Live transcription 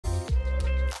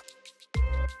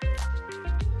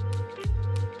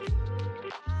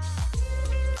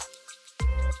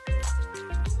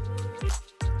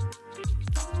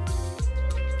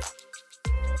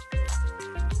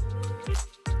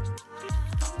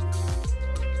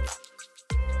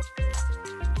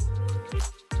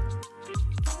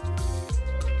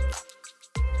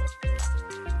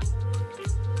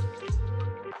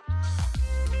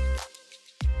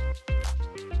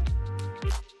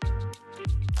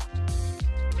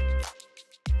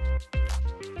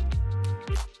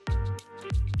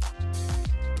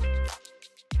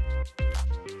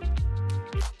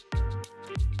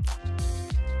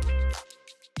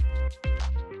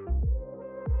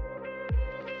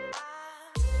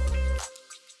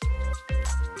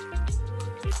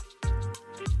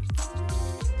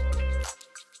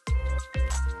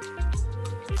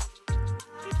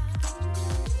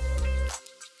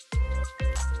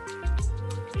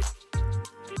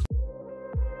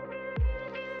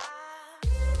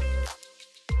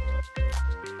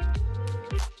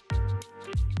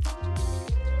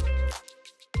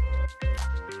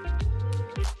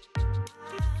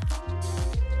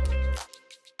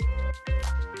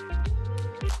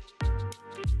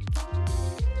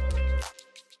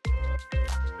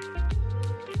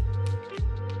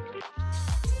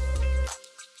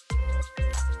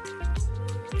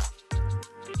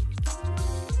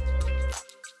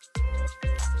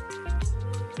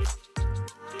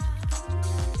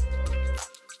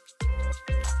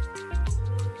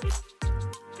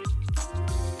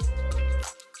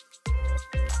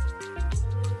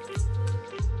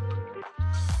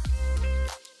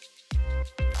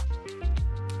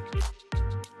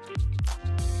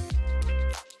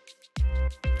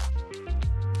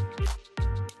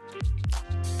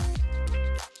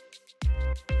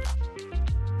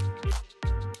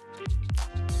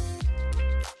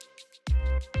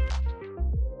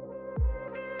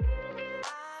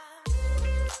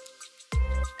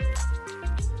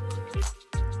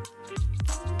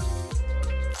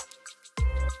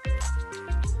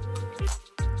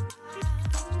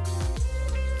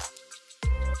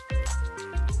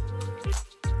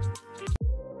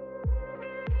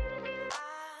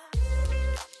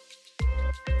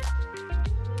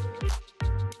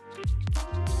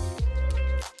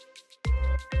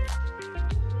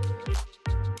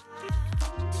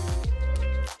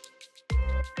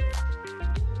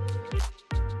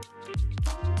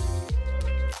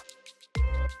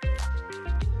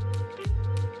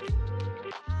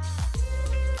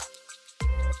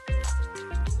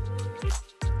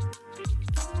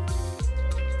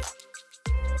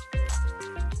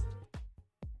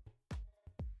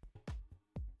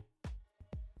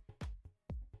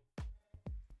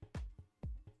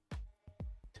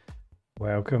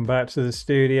Welcome back to the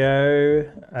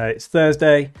studio. It's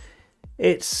Thursday.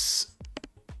 It's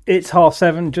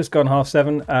 7:30, just gone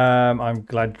 7:30. I'm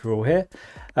glad you're all here.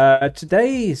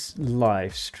 Today's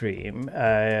live stream,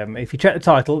 if you check the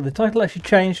title actually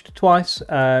changed twice.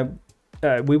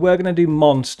 We were going to do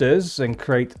monsters and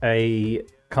create a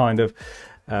kind of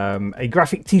a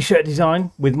graphic t-shirt design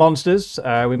with monsters.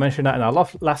 We mentioned that in our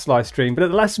last live stream, but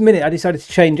at the last minute I decided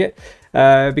to change it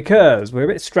because we're a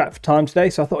bit strapped for time today,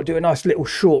 so I thought I'd do a nice little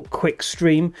short quick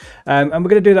stream, and we're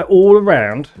going to do that all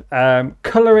around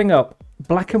colouring up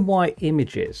black and white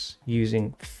images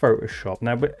using Photoshop.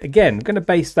 Now, but again, I'm going to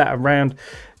base that around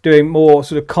doing more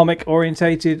sort of comic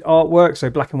orientated artwork, so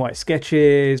black and white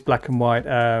sketches, black and white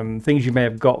things you may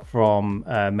have got from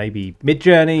maybe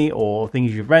Midjourney, or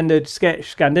things you've rendered,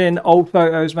 scanned in, old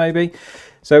photos maybe.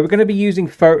 So we're going to be using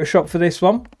Photoshop for this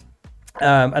one,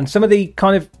 and some of the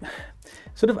kind of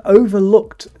sort of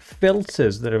overlooked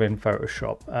filters that are in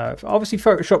Photoshop. Obviously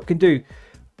Photoshop can do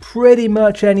pretty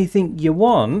much anything you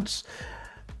want.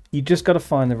 You just got to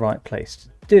find the right place to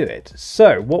do it.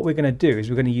 So what we're going to do is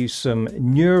we're going to use some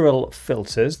neural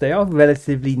filters. They are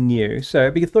relatively new, so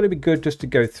I thought it'd be good just to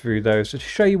go through those to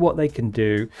show you what they can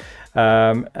do.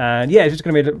 And yeah, it's just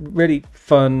going to be a really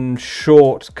fun,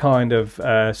 short kind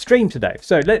of stream today.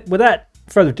 So without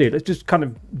further ado, let's just kind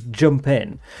of jump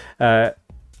in.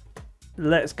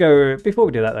 Let's go, before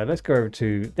we do that though, let's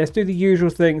do the usual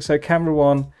thing. So camera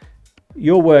one,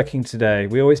 you're working today.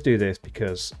 We always do this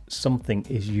because something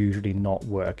is usually not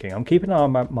working. I'm keeping an eye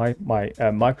on my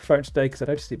microphone today because I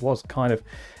noticed it was kind of,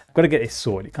 I've got to get this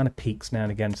sorted. It kind of peaks now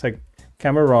and again. So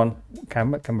camera one,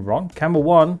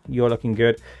 you're looking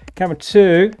good. Camera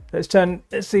two,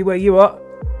 let's see where you are.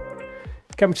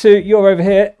 Camera two, you're over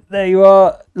here. There you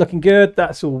are, looking good.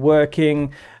 That's all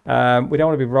working. We don't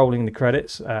want to be rolling the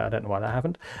credits. I don't know why that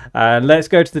happened. Let's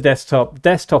go to the desktop.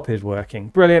 Desktop is working.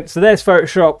 Brilliant. So there's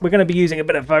Photoshop. We're going to be using a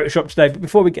bit of Photoshop today. But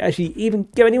before we actually even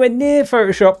go anywhere near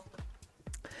Photoshop,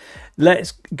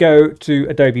 let's go to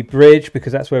Adobe Bridge,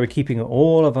 because that's where we're keeping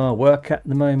all of our work at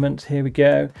the moment. Here we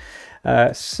go.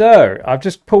 So I've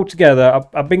just pulled together.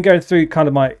 I've been going through kind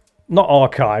of my, not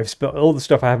archives, but all the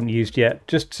stuff I haven't used yet,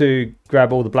 just to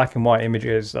grab all the black and white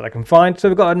images that I can find. So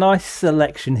we've got a nice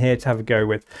selection here to have a go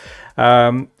with.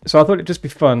 So I thought it'd just be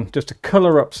fun just to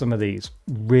colour up some of these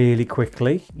really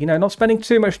quickly. You know, not spending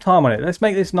too much time on it. Let's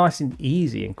make this nice and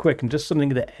easy and quick and just something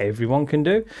that everyone can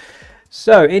do.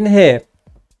 So in here,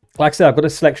 like I said, I've got a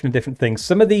selection of different things.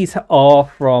 Some of these are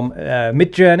from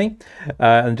Midjourney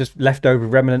and just leftover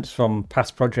remnants from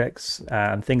past projects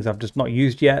and things I've just not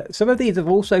used yet. Some of these have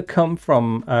also come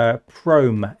from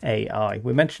Chrome AI.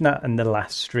 We mentioned that in the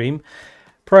last stream.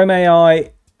 Chrome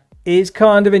AI is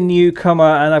kind of a newcomer,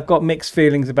 and I've got mixed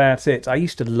feelings about it. I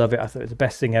used to love it. I thought it was the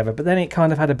best thing ever, but then it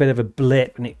kind of had a bit of a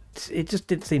blip, and it just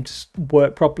didn't seem to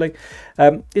work properly.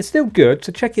 It's still good,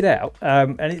 so check it out,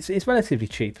 and it's relatively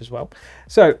cheap as well.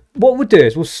 So what we'll do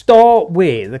is we'll start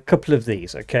with a couple of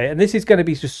these, okay? And this is going to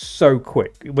be just so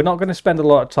quick. We're not going to spend a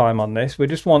lot of time on this. We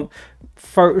just want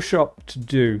Photoshop to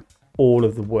do all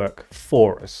of the work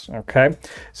for us. Okay,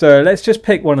 so let's just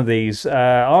pick one of these.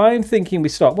 I'm thinking we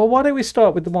start, well, why don't we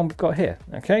start with the one we've got here?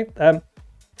 Okay,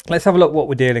 let's have a look what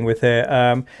we're dealing with here.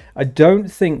 I don't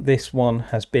think this one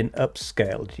has been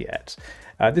upscaled yet.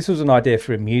 This was an idea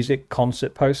for a music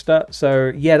concert poster,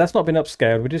 so yeah, that's not been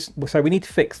upscaled. So we need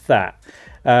to fix that.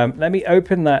 Let me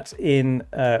open that in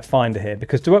Finder here,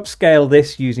 because to upscale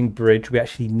this using Bridge, we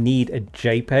actually need a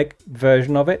JPEG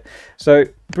version of it. So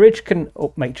Bridge can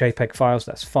make JPEG files,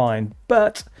 that's fine,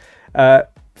 but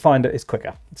Finder is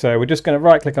quicker. So we're just going to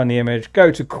right click on the image, go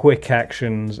to quick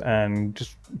actions and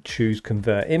just choose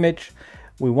convert image.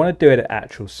 We want to do it at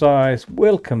actual size.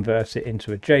 We'll convert it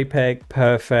into a JPEG.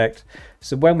 Perfect.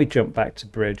 So when we jump back to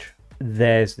Bridge,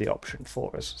 there's the option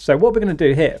for us. So what we're going to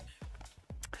do here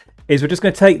is we're just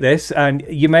going to take this, and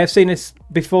you may have seen this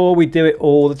before. We do it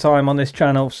all the time on this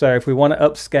channel. So if we want to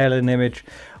upscale an image,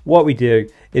 what we do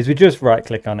is we just right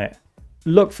click on it,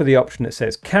 look for the option that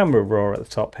says Camera Raw at the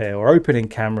top here, or Open in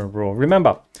Camera Raw.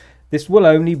 Remember, this will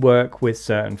only work with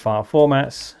certain file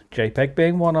formats, JPEG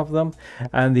being one of them,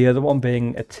 and the other one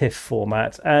being a TIFF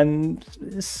format, and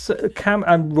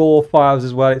RAW files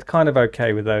as well. It's kind of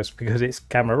okay with those because it's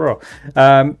Camera Raw,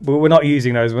 but we're not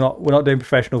using those. We're not doing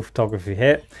professional photography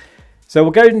here. So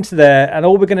we'll go into there, and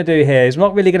all we're going to do here is we're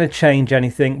not really going to change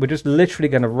anything. We're just literally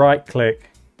going to right click,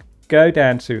 go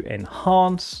down to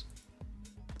Enhance.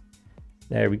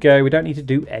 There we go. We don't need to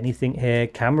do anything here.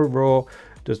 Camera Raw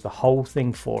does the whole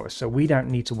thing for us, so we don't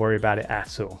need to worry about it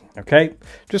at all. Okay,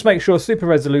 just make sure super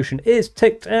resolution is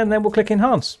ticked, and then we'll click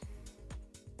Enhance.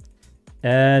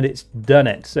 and it's done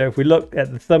it. So if we look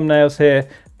at the thumbnails here,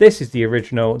 this is the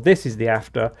original, this is the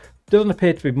after. Doesn't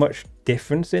appear to be much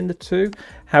difference in the two.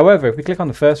 However, if we click on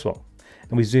the first one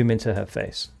and we zoom into her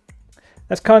face,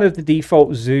 that's kind of the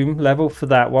default zoom level for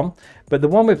that one. But the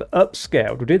one we've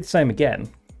upscaled, we'll do the same again.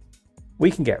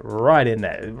 We can get right in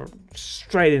there,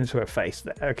 straight into her face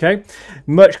there, okay?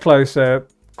 Much closer.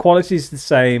 Quality is the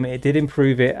same. It did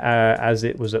improve it as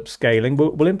it was upscaling.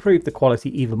 We'll improve the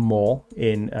quality even more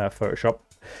in Photoshop.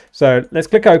 So let's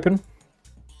click open.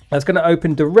 That's going to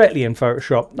open directly in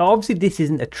Photoshop. Now, obviously, this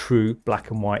isn't a true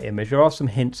black and white image. There are some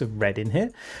hints of red in here.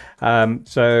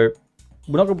 So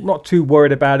we're not too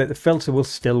worried about it. The filter will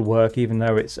still work, even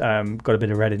though it's got a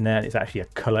bit of red in there and it's actually a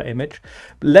color image.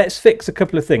 But let's fix a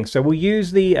couple of things. So we'll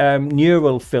use the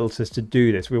neural filters to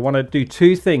do this. We want to do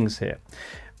two things here.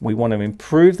 We want to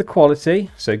improve the quality,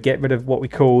 so get rid of what we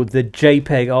call the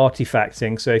JPEG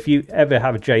artifacting. So if you ever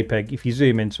have a JPEG, if you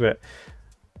zoom into it,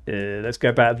 let's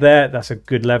go back there. That's a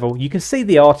good level. You can see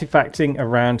the artifacting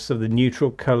around sort of the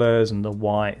neutral colors and the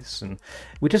whites, and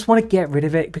we just want to get rid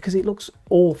of it because it looks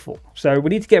awful. So we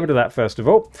need to get rid of that first of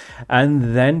all,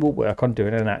 and then we'll work on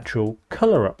doing an actual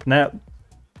color up. Now,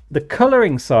 the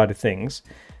coloring side of things,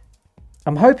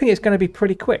 I'm hoping it's going to be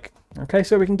pretty quick. Okay,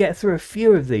 so we can get through a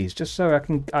few of these just so I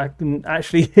can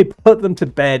actually put them to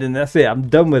bed, and that's it. I'm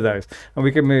done with those and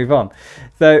we can move on.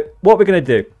 So what we're going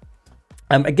to do,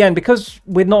 again, because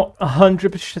we're not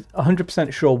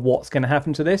 100% sure what's going to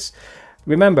happen to this,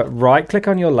 remember, right click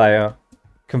on your layer,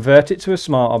 convert it to a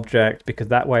smart object, because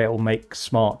that way it will make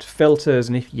smart filters.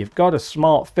 And if you've got a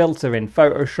smart filter in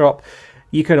Photoshop,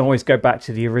 you can always go back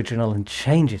to the original and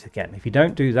change it again. If you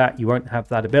don't do that, you won't have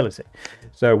that ability.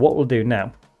 So what we'll do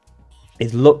now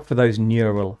is look for those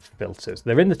neural filters.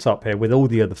 They're in the top here with all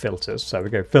the other filters. So we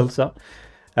go filter.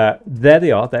 There they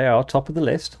are. They are top of the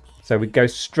list. So we go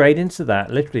straight into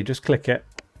that. Literally just click it.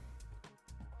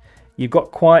 You've got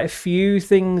quite a few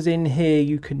things in here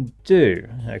you can do.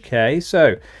 Okay,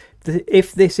 so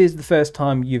if this is the first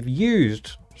time you've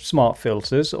used smart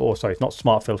filters, or sorry, not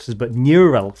smart filters, but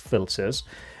neural filters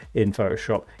in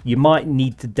Photoshop, you might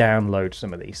need to download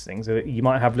some of these things. You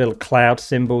might have little cloud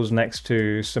symbols next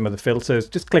to some of the filters.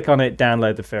 Just click on it,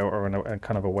 download the filter, and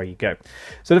kind of away you go.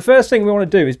 So the first thing we want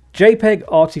to do is JPEG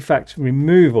artifact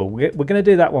removal. We're going to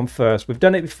do that one first. We've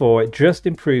done it before. It just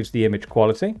improves the image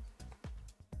quality.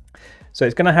 So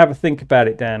it's going to have a think about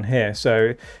it down here.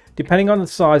 So depending on the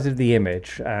size of the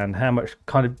image and how much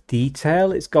kind of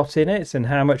detail it's got in it and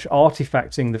how much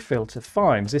artifacting the filter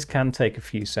finds, this can take a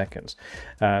few seconds.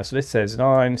 So this says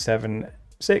 9, 7,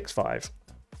 6, 5,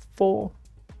 4,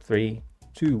 3,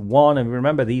 2, 1. And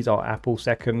remember, these are Apple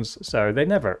seconds, so they're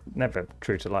never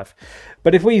true to life.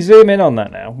 But if we zoom in on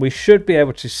that now, we should be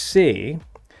able to see,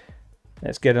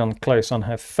 let's get on close on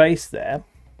her face there,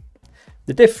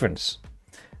 the difference.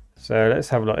 So let's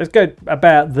have a look. Let's go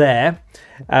about there.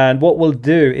 And what we'll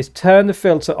do is turn the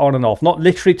filter on and off. Not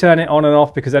literally turn it on and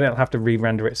off, because then it'll have to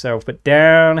re-render itself. But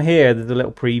down here, there's a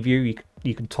little preview.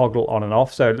 You can toggle on and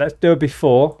off. So let's do it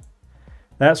before.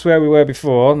 That's where we were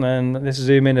before. And then let's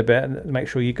zoom in a bit and make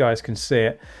sure you guys can see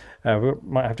it. We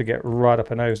might have to get right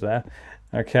up a nose there.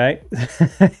 Okay.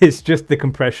 It's just the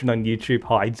compression on YouTube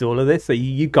hides all of this, so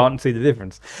you can't see the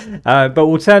difference. But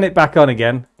we'll turn it back on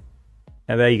again.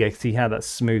 And there you go. See how that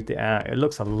smoothed it out? It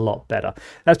looks a lot better.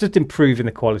 That's just improving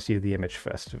the quality of the image,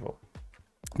 first of all.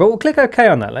 But we'll click OK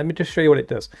on that. Let me just show you what it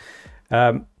does.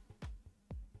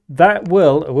 That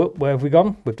will... Where have we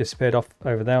gone? We've disappeared off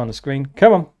over there on the screen.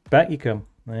 Come on. Back you come.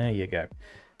 There you go.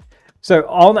 So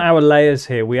on our layers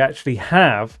here, we actually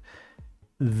have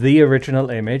the original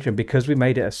image, and because we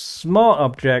made it a smart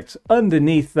object,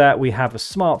 underneath that we have a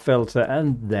smart filter,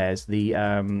 and there's the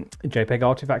JPEG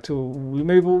artifact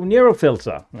removal neural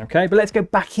filter. Okay, but let's go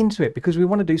back into it because we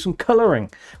want to do some coloring.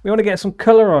 We want to get some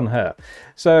color on her.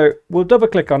 So we'll double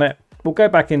click on it, we'll go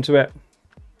back into it.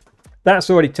 That's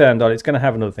already turned on. It's going to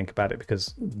have another think about it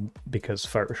because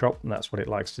Photoshop, and that's what it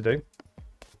likes to do.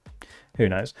 Who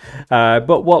knows?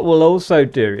 But what we'll also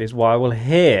do is, while we're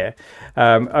here,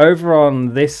 over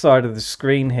on this side of the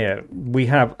screen here, we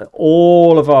have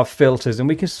all of our filters, and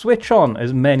we can switch on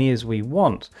as many as we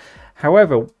want.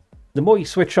 However, the more you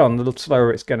switch on, the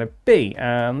slower it's going to be,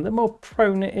 and the more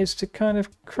prone it is to kind of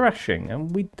crashing,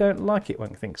 and we don't like it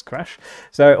when things crash.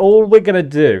 So all we're going to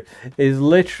do is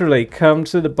literally come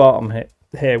to the bottom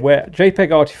here where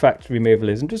JPEG artifact removal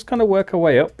is, and just kind of work our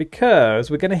way up,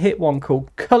 because we're going to hit one called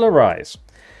colorize.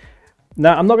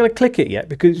 Now I'm not going to click it yet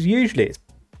because usually it's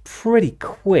pretty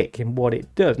quick in what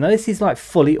it does. Now this is like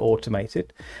fully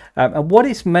automated, and what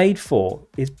it's made for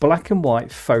is black and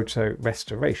white photo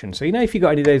restoration. So you know, if you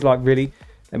got any days like really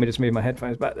Let me just move my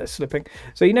headphones back, they're slipping.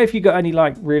 So you know, if you got any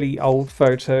like really old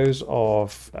photos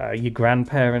of your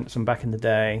grandparents from back in the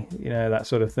day, you know, that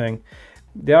sort of thing,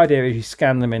 the idea is you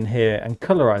scan them in here and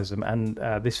colorize them, and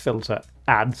this filter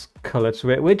adds color to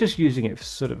it. We're just using it for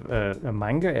sort of a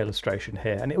manga illustration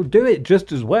here, and it will do it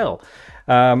just as well.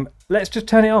 Let's just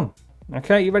turn it on.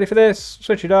 Okay, you ready for this?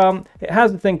 Switch it on. It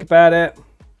has to think about it,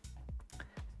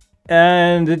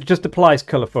 and it just applies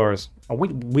color for us.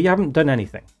 We haven't done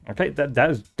anything. Okay, that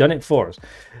has done it for us.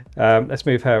 Let's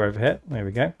move her over here. There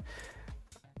we go.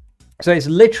 So it's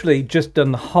literally just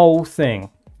done the whole thing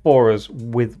for us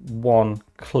with one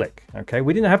click. Okay,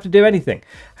 we didn't have to do anything.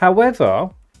 However,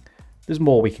 there's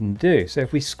more we can do. So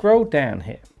if we scroll down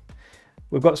here,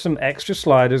 we've got some extra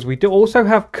sliders. We do also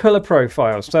have color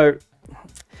profiles. So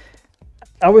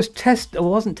I wasn't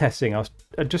testing.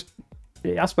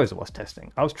 I suppose it was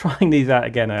testing. I was trying these out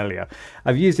again earlier.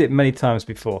 I've used it many times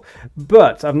before,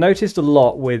 but I've noticed a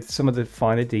lot with some of the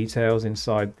finer details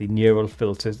inside the neural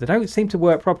filters. They don't seem to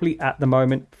work properly at the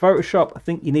moment. Photoshop, I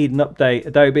think you need an update.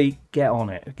 Adobe, get on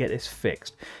it. Get this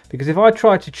fixed. Because if I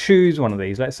try to choose one of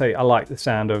these, let's say I like the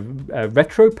sound of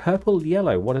retro purple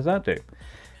yellow. What does that do?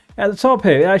 At the top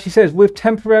here, it actually says we've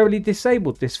temporarily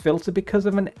disabled this filter because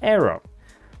of an error.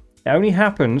 It only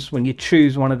happens when you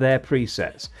choose one of their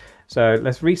presets. So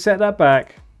let's reset that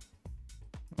back.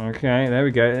 Okay, there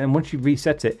we go. And once you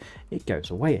reset it, it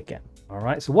goes away again. All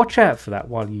right, so watch out for that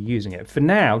while you're using it. For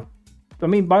now, I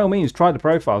mean, by all means, try the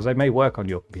profiles. They may work on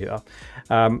your computer.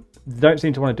 Don't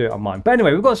seem to want to do it on mine. But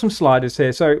anyway, we've got some sliders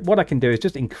here. So what I can do is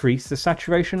just increase the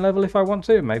saturation level if I want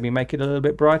to. Maybe make it a little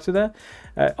bit brighter there.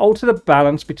 Alter the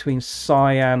balance between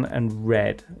cyan and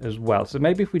red as well. So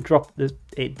maybe if we drop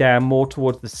it down more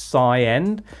towards the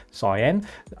cyan.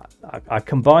 I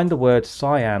combined the word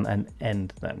cyan and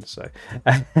end then. So,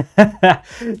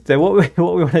 so what we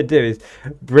want to do is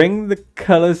bring the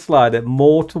color slider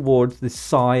more towards the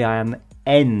cyan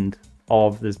end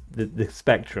of the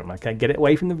spectrum. Okay, get it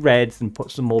away from the reds and put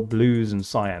some more blues and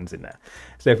cyans in there.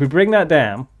 So if we bring that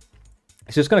down,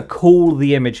 it's just going to cool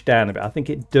the image down a bit. I think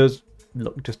it does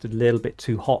look just a little bit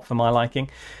too hot for my liking.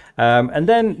 And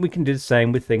then we can do the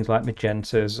same with things like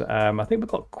magentas. I think we've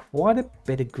got quite a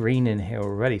bit of green in here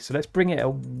already, so let's bring it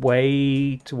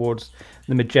away towards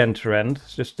the magenta end,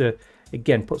 just to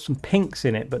again put some pinks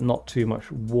in it but not too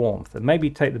much warmth, and maybe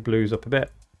take the blues up a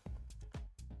bit.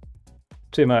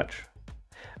 Too much.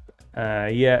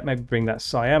 Yeah, maybe bring that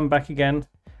cyan back again,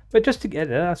 but just to get it,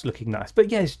 that's looking nice.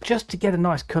 But yeah, it's just to get a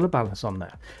nice color balance on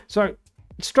there. So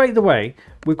straight away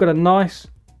we've got a nice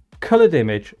colored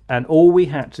image, and all we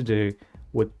had to do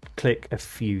would click a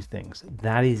few things.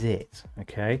 That is it.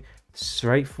 Okay,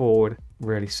 straightforward,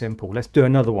 really simple. Let's do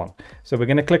another one. So we're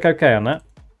going to click OK on that.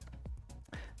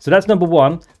 So that's number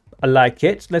one. I like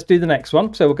it. Let's do the next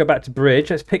one. So we'll go back to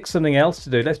bridge. Let's pick something else to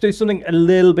do. Let's do something a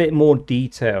little bit more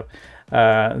detailed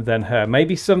than her.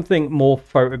 Maybe something more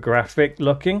photographic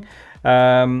looking.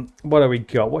 What have we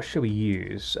got? What should we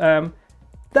use?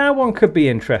 That one could be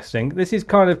interesting. This is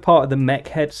kind of part of the mech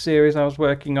head series I was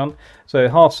working on. So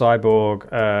half cyborg,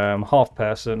 half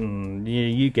person,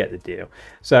 you get the deal.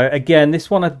 So again, this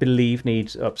one I believe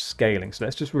needs upscaling. So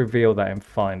let's just reveal that in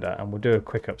Finder, and we'll do a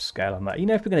quick upscale on that. You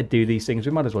know, if we're going to do these things,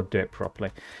 we might as well do it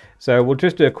properly. So we'll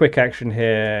just do a quick action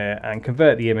here and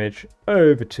convert the image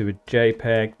over to a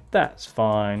JPEG. That's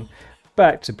fine.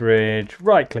 Back to bridge,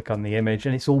 right click on the image,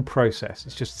 and it's all processed.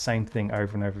 It's just the same thing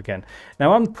over and over again.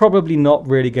 Now I'm probably not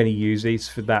really going to use these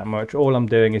for that much. All I'm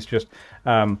doing is just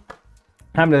having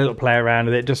a little play around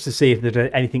with it just to see if there's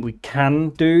anything we can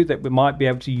do that we might be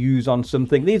able to use on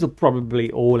something. These will probably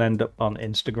all end up on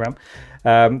Instagram.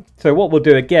 So what we'll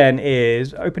do again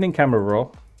is open in Camera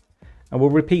Raw, and we'll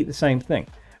repeat the same thing.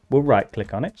 We'll right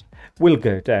click on it. We'll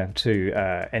go down to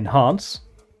Enhance.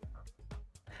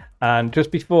 And just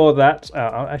before that,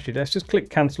 actually, let's just click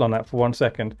cancel on that for 1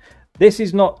 second. This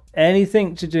is not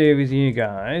anything to do with you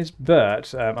guys,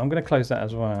 but I'm going to close that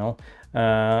as well.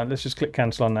 Let's just click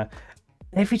cancel on that.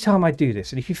 Every time I do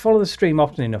this, and if you follow the stream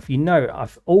often enough, you know I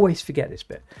always forget this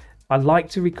bit. I like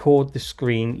to record the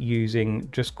screen using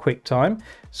just QuickTime,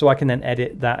 so I can then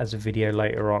edit that as a video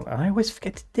later on. And I always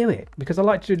forget to do it because I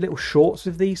like to do little shorts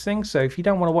of these things. So if you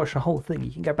don't want to watch the whole thing,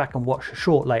 you can go back and watch a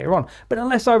short later on. But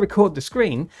unless I record the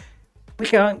screen, we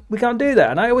can't do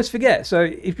that, and I always forget. So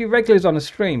if you're regulars on a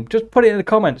stream, just put it in the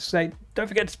comments. Say, don't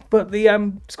forget to put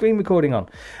the screen recording on.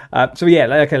 So yeah,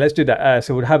 okay, let's do that.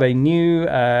 So we'll have a new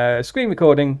screen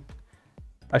recording.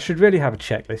 I should really have a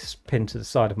checklist pinned to the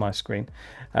side of my screen.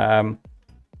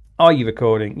 Are you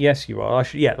recording? Yes, you are. I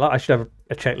should have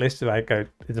a checklist. If I go,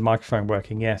 is the microphone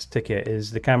working? Yes. Tick it. Is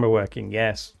the camera working?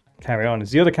 Yes. Carry on.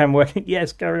 Is the other camera working?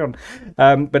 Yes, carry on.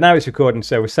 But now it's recording,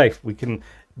 so we're safe. We can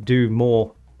do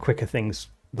more quicker things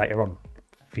later on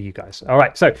for you guys. All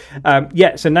right, so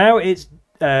yeah, so now it's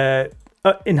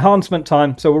enhancement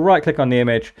time. So we'll right click on the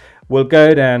image. We'll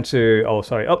go down to,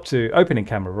 up to opening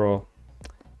camera raw.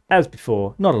 As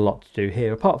before, not a lot to do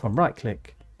here apart from right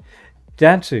click,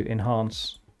 down to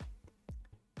enhance.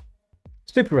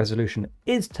 Super resolution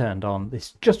is turned on. This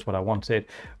is just what I wanted.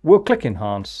 We'll click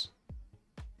enhance.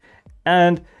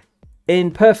 And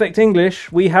in perfect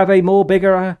English, we have a more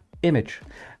bigger image.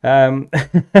 I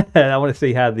want to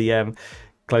see how the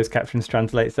closed captions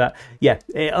translates that. Yeah,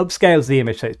 it upscales the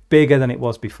image, so it's bigger than it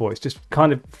was before. It's just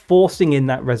kind of forcing in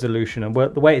that resolution, and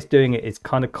the way it's doing it is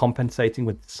kind of compensating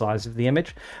with the size of the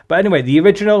image. But anyway, the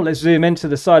original, let's zoom into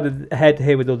the side of the head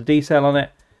here with all the detail on it.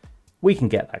 We can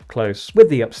get that close with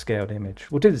the upscaled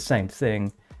image. We'll do the same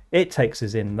thing. It takes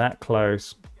us in that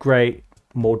close. Great.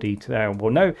 More detail. Well,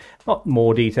 no, not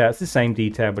more detail. It's the same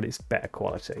detail, but it's better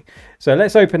quality. So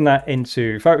let's open that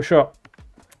into Photoshop.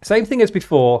 Same thing as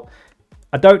before.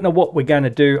 I don't know what we're going to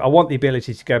do. I want the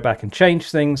ability to go back and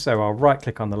change things. So I'll right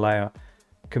click on the layer,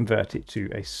 convert it to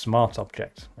a smart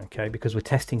object. Okay, because we're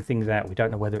testing things out. We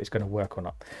don't know whether it's going to work or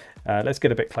not. Let's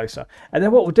get a bit closer. And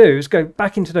then what we'll do is go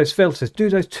back into those filters, do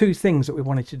those two things that we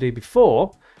wanted to do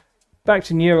before. Back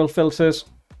to neural filters.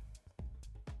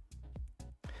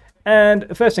 And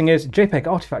the first thing is JPEG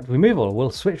artifact removal. We'll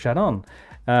switch that on.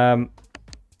 Let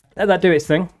that do its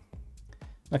thing.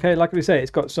 Okay, like we say,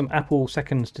 it's got some Apple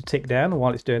seconds to tick down.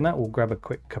 While it's doing that, we'll grab a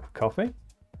quick cup of coffee.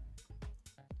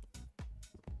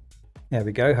 There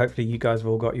we go. Hopefully you guys have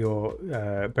all got your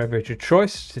beverage of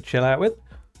choice to chill out with.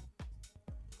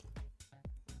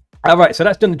 All right, so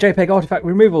that's done the JPEG artifact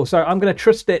removal. So I'm going to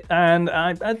trust it, and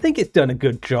I think it's done a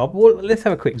good job. Well, let's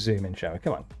have a quick zoom in, shall we?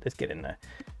 Come on, let's get in there.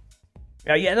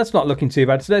 Yeah, that's not looking too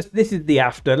bad. So this is the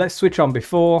after. Let's switch on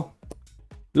before.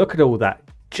 Look at all that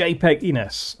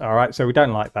JPEG-iness. All right, so we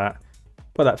don't like that.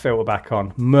 Put that filter back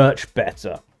on. Much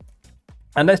better.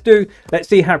 And let's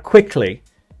see how quickly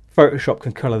Photoshop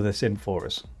can color this in for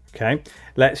us. Okay,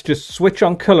 let's just switch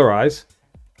on colorize.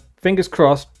 Fingers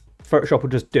crossed, Photoshop will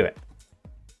just do it.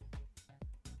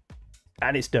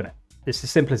 And it's done it. It's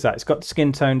as simple as that. It's got the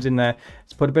skin tones in there.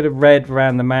 It's put a bit of red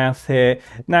around the mouth here.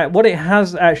 Now, what it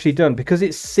has actually done, because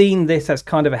it's seen this as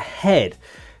kind of a head,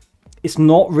 it's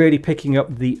not really picking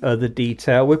up the other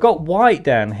detail. We've got white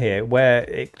down here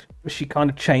where she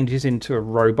kind of changes into a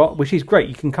robot, which is great.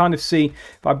 You can kind of see,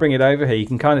 if I bring it over here, you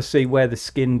can kind of see where the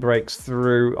skin breaks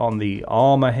through on the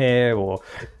armor here, or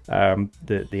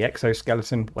the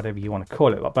exoskeleton, whatever you want to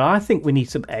call it. But I think we need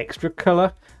some extra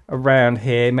color around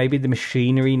here. Maybe the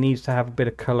machinery needs to have a bit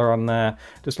of color on there,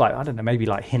 just like, I don't know, maybe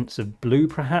like hints of blue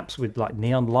perhaps, with like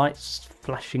neon lights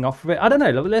flashing off of it. I don't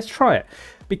know, let's try it,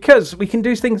 because we can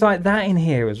do things like that in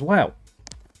here as well.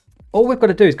 All we've got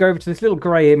to do is go over to this little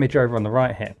gray image over on the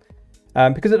right here,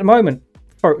 because at the moment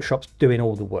Photoshop's doing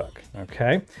all the work.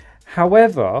 Okay,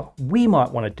 however, we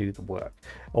might want to do the work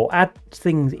or add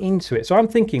things into it. So I'm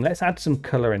thinking, let's add some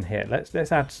color in here. Let's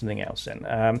add something else in.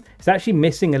 It's actually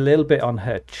missing a little bit on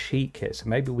her cheek here, so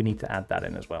maybe we need to add that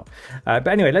in as well. But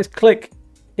anyway, let's click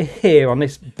here on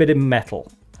this bit of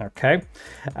metal. Okay,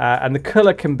 and the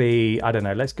color can be, I don't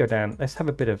know, let's go down, let's have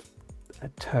a bit of a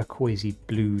turquoisey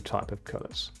blue type of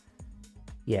colors.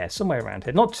 Yeah, somewhere around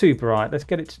here, not too bright. Let's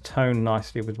get it to tone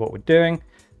nicely with what we're doing.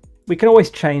 We can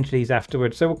always change these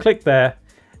afterwards, so we'll click there,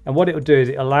 and what it'll do is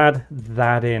it'll add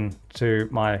that in to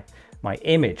my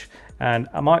image, and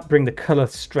I might bring the color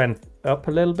strength up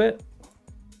a little bit.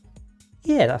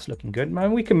 Yeah, that's looking good.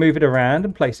 Man, we can move it around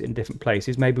and place it in different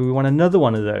places. Maybe we want another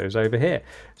one of those over here,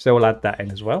 so we'll add that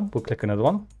in as well. We'll click another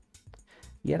one.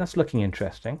 Yeah, that's looking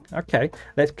interesting. Okay,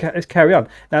 let's carry on.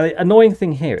 Now, the annoying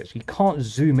thing here is you can't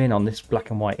zoom in on this black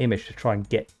and white image to try and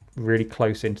get really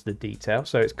close into the detail.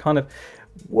 So it's kind of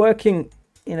working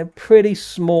in a pretty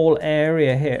small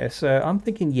area here. So I'm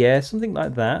thinking, yeah, something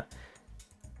like that.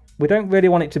 We don't really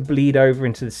want it to bleed over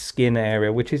into the skin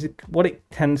area, which is what it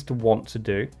tends to want to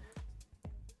do.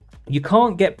 You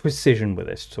can't get precision with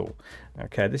this tool.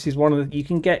 Okay, this is one of the, you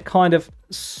can get kind of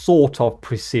sort of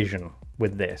precision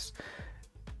with this,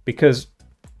 because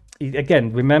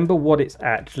again, remember what it's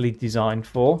actually designed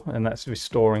for, and that's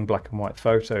restoring black and white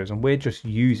photos, and we're just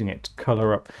using it to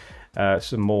color up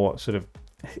some more sort of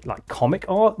like comic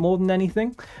art more than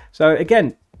anything. So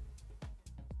again,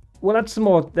 we'll add some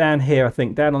more down here, I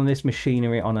think, down on this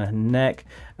machinery on her neck.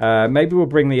 Maybe we'll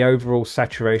bring the overall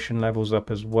saturation levels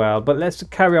up as well. But let's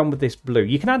carry on with this blue.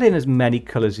 You can add in as many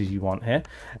colors as you want here.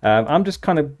 I'm just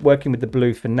kind of working with the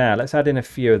blue for now. Let's add in a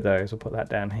few of those. I'll put that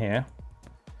down here.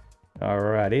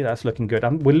 Alrighty, that's looking good.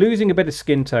 We're losing a bit of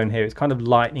skin tone here. It's kind of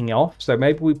lightening off. So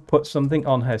maybe we put something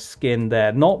on her skin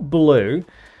there. Not blue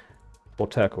or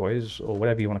turquoise or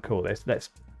whatever you want to call this.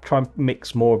 Let's try and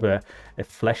mix more of a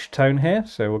flesh tone here.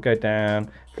 So we'll go down.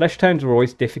 Flesh tones are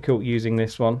always difficult using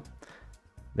this one.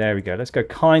 There we go. Let's go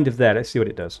kind of there. Let's see what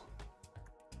it does.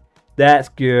 That's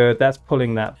good. That's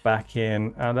pulling that back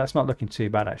in. That's not looking too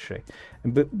bad, actually.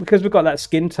 But because we've got that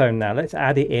skin tone now, let's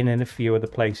add it in a few other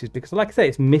places. Because, like I say,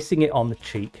 it's missing it on the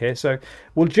cheek here. So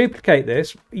we'll duplicate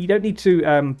this. You don't need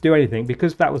to do anything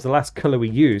because that was the last color we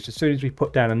used. As soon as we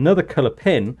put down another color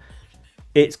pin,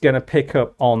 it's going to pick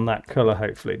up on that color,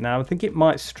 hopefully. Now, I think it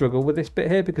might struggle with this bit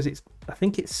here because I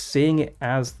think it's seeing it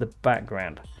as the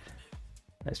background.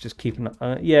 Let's just keep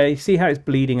an yeah, you see how it's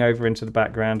bleeding over into the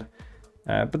background.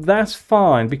 But that's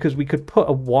fine because we could put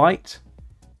a white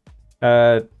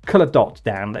color dot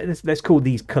down. Let's call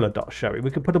these color dots, shall we?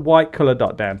 We could put a white color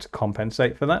dot down to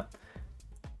compensate for that.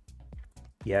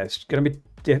 Yeah, it's going to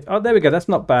be... Oh, there we go. That's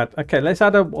not bad. Okay, let's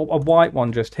add a white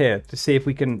one just here to see if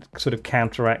we can sort of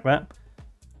counteract that.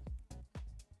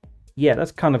 Yeah,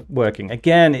 that's kind of working.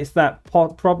 Again, it's that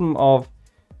problem of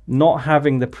not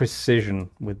having the precision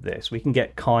with this. We can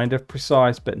get kind of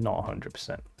precise, but not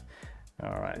 100%.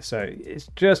 All right, so it's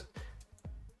just,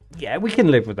 yeah, we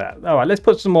can live with that. All right, let's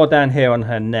put some more down here on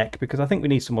her neck because I think we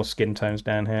need some more skin tones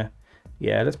down here.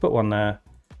 Yeah, let's put one there.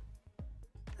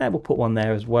 And we'll put one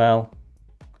there as well.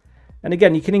 And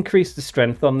again, you can increase the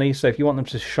strength on these. So if you want them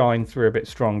to shine through a bit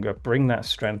stronger, bring that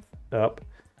strength up.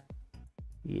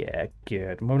 Yeah,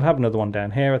 good. And we'll have another one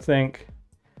down here, I think.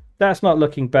 That's not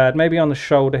looking bad. Maybe on the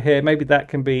shoulder here. Maybe that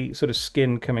can be sort of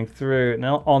skin coming through.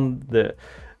 Now on the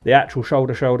actual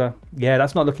shoulder. Yeah,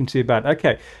 that's not looking too bad.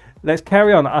 Okay, let's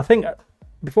carry on. I think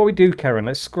before we do carry on,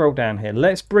 let's scroll down here.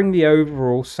 Let's bring the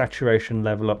overall saturation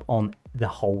level up on the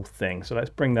whole thing. So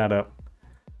let's bring that up.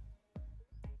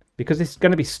 Because it's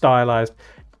going to be stylized.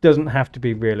 It doesn't have to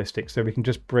be realistic. So we can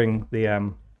just bring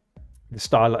the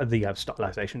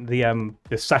stylization,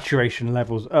 the saturation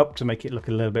levels up to make it look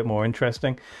a little bit more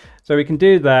interesting. So we can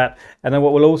do that, and then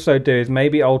what we'll also do is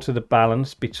maybe alter the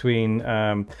balance between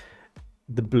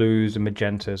the blues and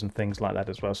magentas and things like that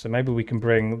as well. So maybe we can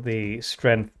bring the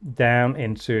strength down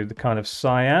into the kind of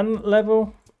cyan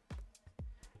level.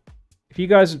 If you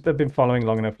guys have been following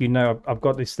long enough, you know I've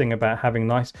got this thing about having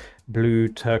nice blue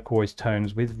turquoise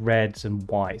tones with reds and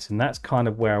whites, and that's kind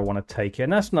of where I want to take it.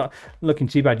 And that's not looking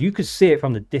too bad. You could see it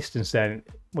from the distance there.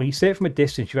 When you see it from a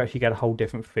distance, you actually get a whole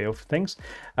different feel for things.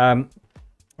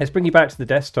 Let's bring you back to the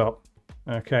desktop.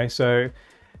 Okay, so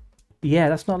yeah,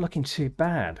 that's not looking too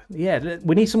bad. Yeah,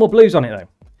 we need some more blues on it though.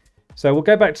 So we'll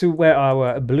go back to where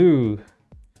our blue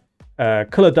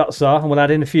color dots are, and we'll add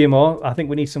in a few more. I think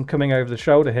we need some coming over the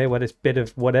shoulder here where this bit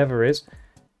of whatever is.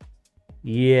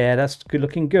 Yeah, that's good,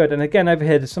 looking good. And again, over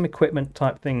here, there's some equipment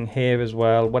type thing here as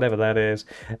well, whatever that is.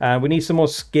 We need some more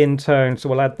skin tone, so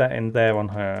we'll add that in there on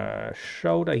her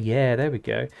shoulder. Yeah, there we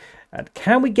go. And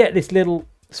can we get this little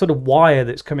sort of wire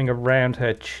that's coming around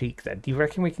her cheek there? Do you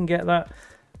reckon we can get that?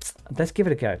 Let's give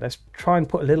it a go. Let's try and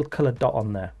put a little color dot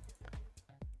on there.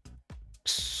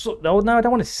 So, oh no, I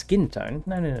don't want a skin tone.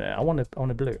 No. I want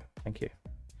a blue. Thank you.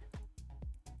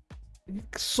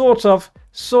 Sort of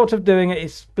doing it.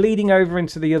 It's bleeding over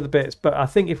into the other bits, but I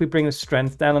think if we bring the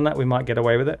strength down on that, we might get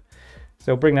away with it.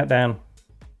 So bring that down.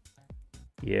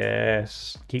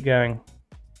 Yes. Keep going.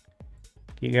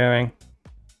 Keep going.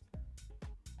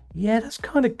 Yeah, that's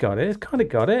kind of got it. It's kind of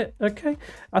got it. Okay.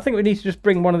 I think we need to just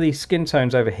bring one of these skin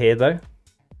tones over here, though.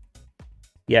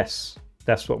 Yes.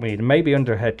 That's what we need. Maybe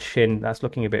under her chin, that's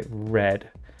looking a bit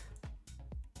red.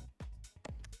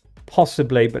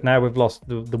 Possibly, but now we've lost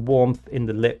the warmth in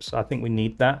the lips. I think we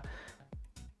need that.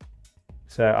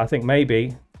 So I think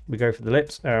maybe we go for the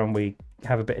lips and we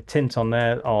have a bit of tint on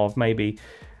there of maybe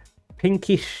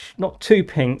pinkish, not too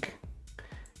pink.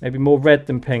 Maybe more red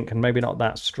than pink and maybe not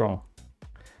that strong.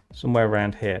 Somewhere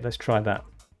around here. Let's try that.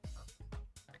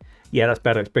 Yeah, that's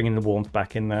better. It's bringing the warmth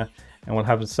back in there. And we'll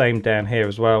have the same down here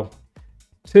as well.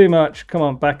 Too much. Come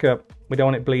on, back up. We don't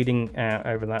want it bleeding out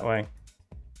over that way.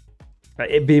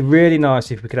 It'd be really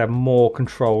nice if we could have more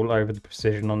control over the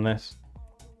precision on this.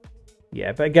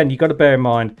 Yeah, but again, you've got to bear in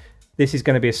mind, this is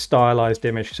going to be a stylized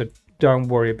image, so don't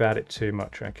worry about it too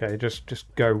much, okay? Just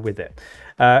go with it.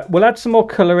 We'll add some more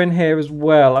color in here as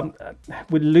well.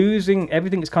 We're losing,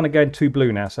 everything's kind of going too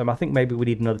blue now, so I think maybe we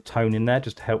need another tone in there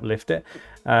just to help lift it.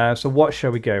 So what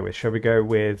shall we go with? Shall we go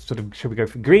with shall we go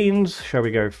for greens? Shall we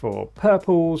go for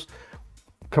purples?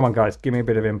 Come on, guys, give me a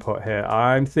bit of input here.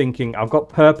 I'm thinking, I've got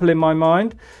purple in my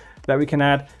mind that we can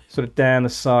add sort of down the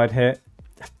side here.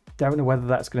 I don't know whether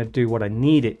that's going to do what I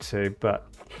need it to, but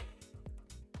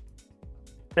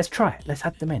let's try it. Let's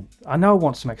add them in. I know I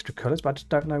want some extra colors, but I just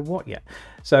don't know what yet.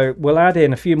 So we'll add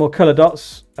in a few more color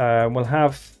dots. We'll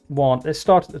have one. Let's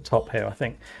start at the top here, I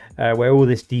think, where all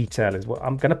this detail is. Well,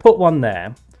 I'm going to put one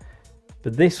there,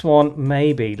 but this one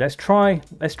maybe. Let's try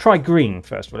green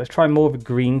first of all. Let's try more of a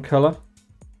green color.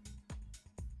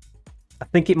 I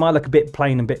think it might look a bit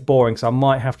plain and a bit boring, so I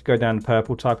might have to go down the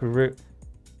purple type of route.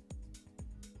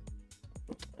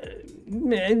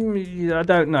 I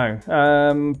don't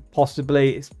know.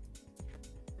 Possibly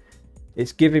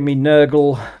it's giving me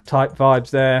Nurgle type vibes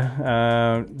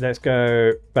there. Let's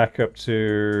go back up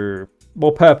to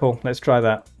more purple. Let's try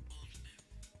that.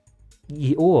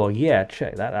 Oh yeah,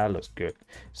 check that. That looks good.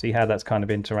 See how that's kind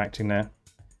of interacting there.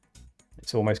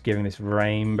 It's almost giving this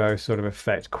rainbow sort of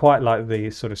effect, quite like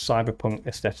the sort of cyberpunk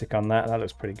aesthetic on that. That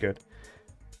looks pretty good.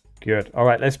 Good. All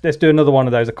right, let's do another one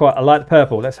of those. I like the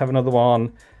purple. Let's have another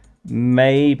one.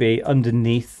 Maybe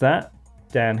underneath that,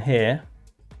 down here.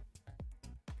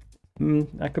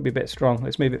 That could be a bit strong.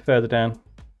 Let's move it further down.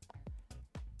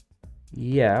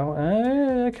 Yeah,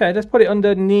 okay, let's put it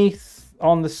underneath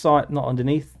on the side, not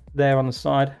underneath, there on the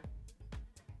side.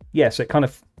 Yeah, so it kind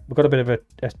of, we've got a bit of a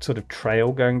sort of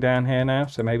trail going down here now.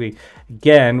 So maybe,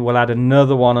 again, we'll add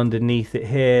another one underneath it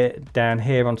here, down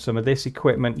here on some of this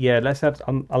equipment. Yeah, let's add,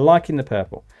 I'm liking the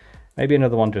purple. Maybe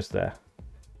another one just there.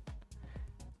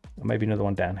 Or maybe another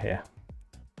one down here.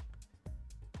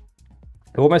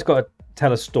 I've almost got to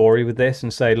tell a story with this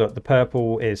and say, look, the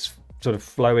purple is sort of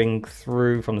flowing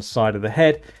through from the side of the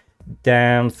head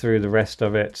down through the rest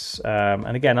of it.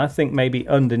 And again, I think maybe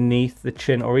underneath the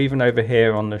chin or even over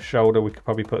here on the shoulder, we could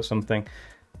probably put something.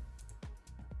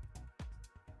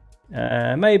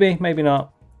 Maybe, maybe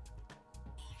not.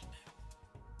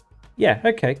 Yeah,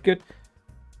 okay, good.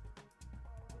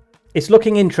 It's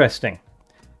looking interesting.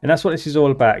 And that's what this is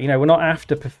all about. You know, we're not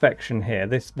after perfection here.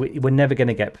 We're never going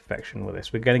to get perfection with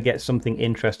this. We're going to get something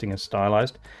interesting and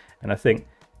stylized. And I think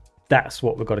that's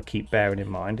what we've got to keep bearing in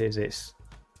mind, is it's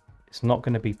not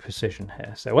going to be precision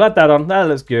here. So we'll add that on. That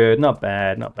looks good. Not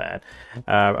bad, not bad.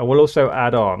 And we'll also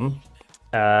add on,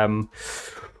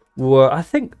 well, I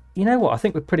think, you know what? I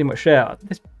think we're pretty much there.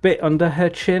 This bit under her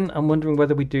chin, I'm wondering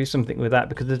whether we do something with that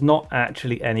because there's not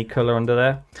actually any color under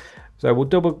there. So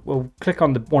we'll click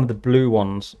on one of the blue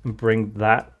ones and bring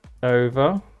that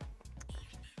over.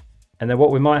 And then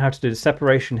what we might have to do, the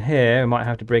separation here, we might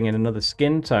have to bring in another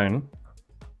skin tone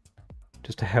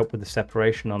just to help with the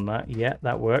separation on that. Yeah,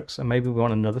 that works. And maybe we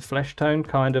want another flesh tone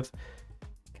kind of.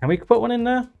 Can we put one in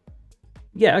there?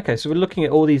 Yeah, okay, so we're looking at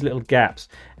all these little gaps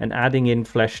and adding in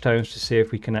flesh tones to see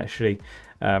if we can actually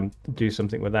do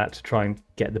something with that to try and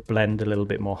get the blend a little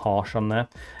bit more harsh on there.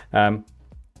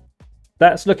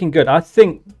 That's looking good. I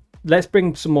think let's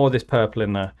bring some more of this purple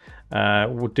in there.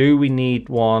 Do we need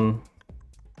one?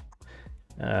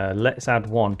 Let's add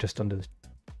one just under the...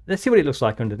 Let's see what it looks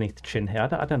like underneath the chin here.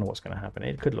 I don't know what's going to happen.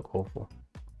 It could look awful.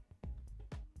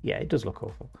 Yeah, it does look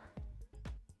awful.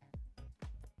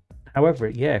 However,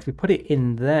 yeah, if we put it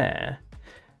in there,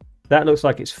 that looks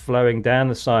like it's flowing down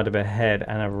the side of her head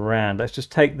and around. Let's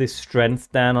just take this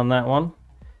strength down on that one.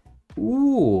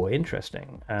 Ooh,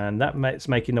 interesting. And that's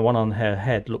making the one on her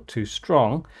head look too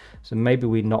strong. So maybe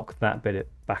we knock that bit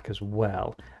back as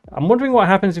well. I'm wondering what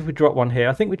happens if we drop one here.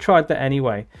 I think we tried that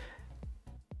anyway.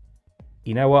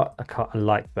 You know what? I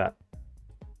like that.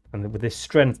 And with this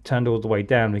strength turned all the way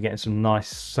down, we're getting some nice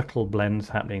subtle blends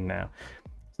happening now.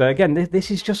 So again,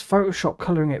 this is just Photoshop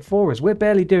colouring it for us. We're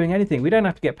barely doing anything. We don't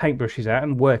have to get paintbrushes out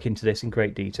and work into this in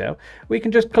great detail. We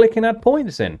can just click and add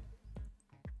points in.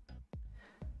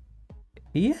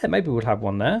 Yeah, maybe we'll have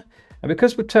one there. And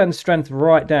because we've turned the strength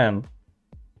right down,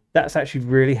 that's actually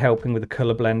really helping with the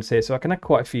colour blends here. So I can add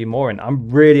quite a few more in. I'm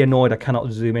really annoyed I cannot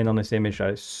zoom in on this image though.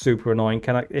 It's super annoying.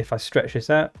 If I stretch this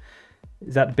out,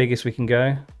 is that the biggest we can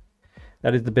go?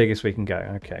 That is the biggest we can go.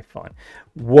 Okay, fine.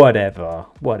 Whatever.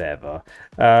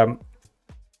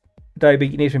 Adobe,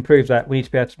 you need to improve that. We need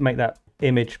to be able to make that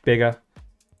image bigger.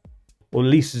 Or at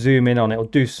least zoom in on it or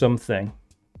do something.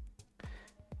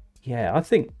 Yeah, I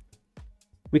think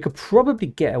we could probably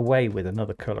get away with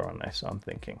another colour on this, I'm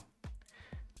thinking.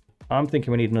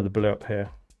 We need another blue up here.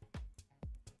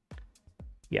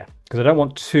 Yeah, because I don't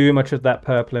want too much of that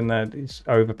purple in there. It's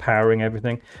overpowering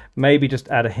everything. Maybe just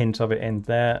add a hint of it in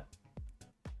there.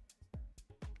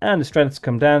 And the strength's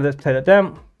come down. Let's take that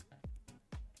down.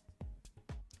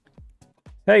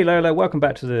 Hey Lola, welcome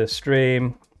back to the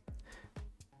stream.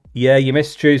 Yeah, you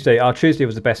missed Tuesday. Our Tuesday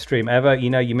was the best stream ever. You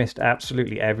know, you missed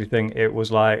absolutely everything. It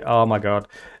was like, oh my God.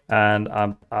 And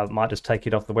I might just take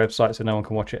it off the website so no one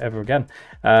can watch it ever again.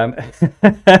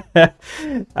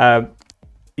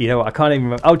 You know what? I can't even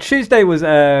remember. Oh, Tuesday was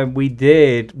we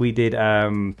did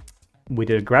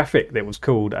a graphic that was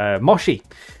called Moshi.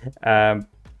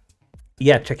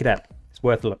 Yeah, check it out. It's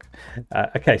worth a look.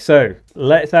 Okay, so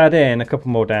let's add in a couple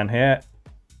more down here.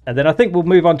 And then I think we'll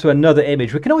move on to another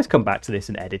image. We can always come back to this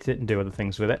and edit it and do other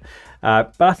things with it.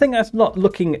 But I think that's not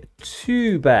looking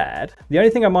too bad. The only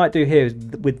thing I might do here is,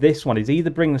 with this one, is either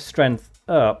bring the strength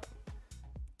up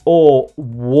or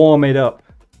warm it up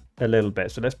a little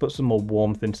bit. So let's put some more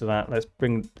warmth into that. Let's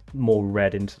bring more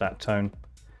red into that tone.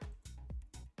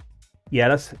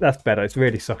 Yeah, that's better. It's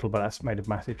really subtle, but that's made a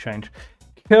massive change.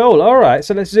 Cool. All right,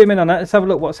 so let's zoom in on that. Let's have a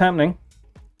look what's happening.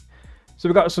 So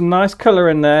we've got some nice colour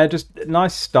in there, just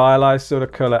nice stylized sort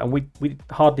of colour, and we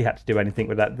hardly had to do anything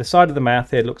with that. The side of the mouth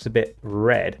here looks a bit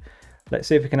red. Let's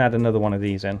see if we can add another one of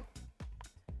these in.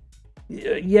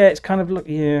 Yeah, it's kind of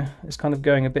it's kind of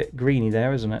going a bit greeny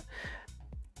there, isn't it?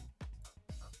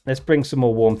 Let's bring some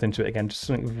more warmth into it again, just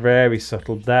something very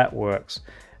subtle. That works.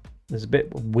 There's a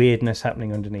bit of weirdness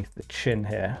happening underneath the chin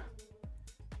here.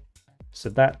 So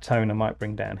that tone I might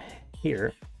bring down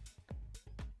here.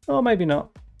 Or maybe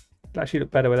not. Actually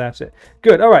look better without it.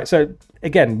 Good. All right, so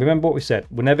again, remember what we said.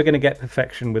 We're never going to get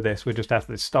perfection with this. We're just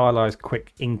after this stylized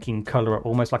quick inking color,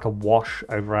 almost like a wash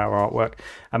over our artwork.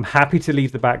 I'm happy to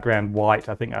leave the background white.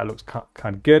 I think that looks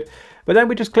kind of good. But then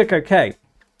we just click OK.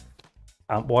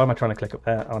 Why am I trying to click up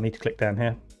there? I'll need to click down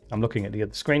here. I'm looking at the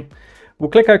other screen. We'll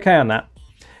click OK on that.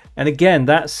 And again,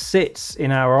 that sits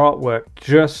in our artwork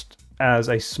just as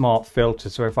a smart filter.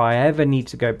 So if I ever need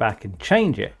to go back and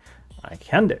change it, I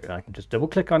can do it. I can just double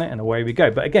click on it and away we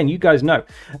go. But again, you guys know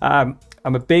I'm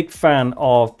a big fan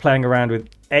of playing around with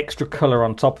extra color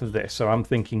on top of this. So I'm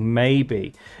thinking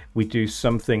maybe we do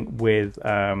something with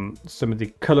some of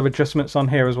the color adjustments on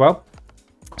here as well.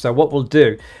 So what we'll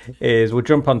do is we'll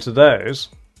jump onto those.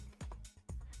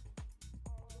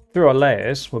 Through our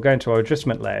layers, we'll go into our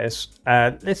adjustment layers.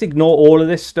 Let's ignore all of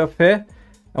this stuff here.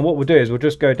 And what we'll do is we'll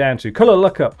just go down to color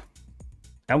lookup.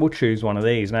 And we'll choose one of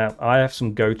these. Now, I have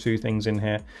some go-to things in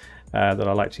here that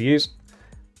I like to use.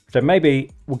 So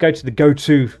maybe we'll go to the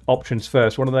go-to options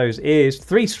first. One of those is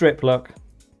 3-strip look.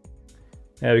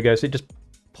 There we go. So it just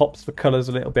pops the colors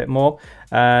a little bit more.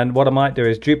 And what I might do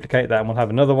is duplicate that and we'll have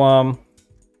another one.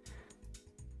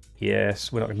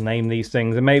 Yes, we're not going to name these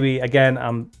things. And maybe, again,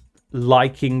 I'm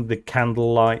liking the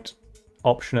candlelight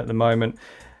option at the moment.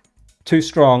 Too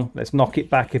strong. Let's knock it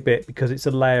back a bit because it's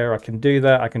a layer. I can do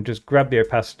that. I can just grab the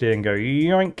opacity and go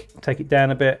yoink, take it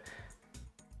down a bit.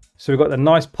 So we've got the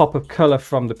nice pop of color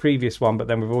from the previous one, but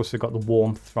then we've also got the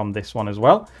warmth from this one as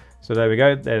well. So there we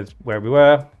go. There's where we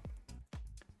were.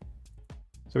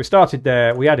 So we started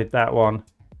there. We added that one.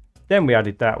 Then we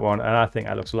added that one, and I think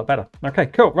that looks a lot better. Okay,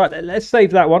 cool. Right, let's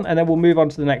save that one, and then we'll move on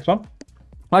to the next one.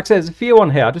 Like I said, there's a few on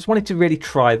here. I just wanted to really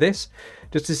try this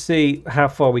just to see how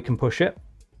far we can push it.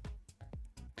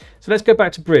 So let's go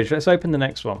back to bridge. Let's open the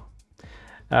next one.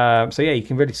 So yeah, you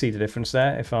can really see the difference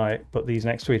there if I put these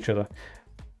next to each other.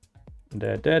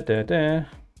 There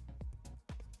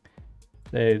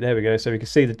we go. So we can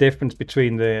see the difference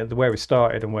between the where we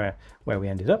started and where we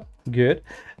ended up. Good.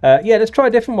 Yeah, let's try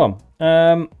a different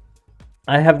one.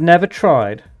 I have never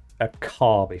tried a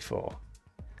car before.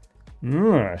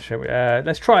 Shall we?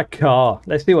 Let's try a car.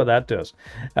 Let's see what that does.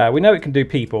 We know it can do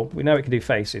people. We know it can do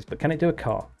faces, but can it do a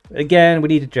car? Again, we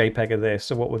need a JPEG of this.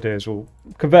 So what we'll do is we'll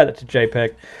convert it to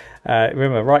JPEG.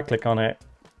 Remember, right click on it.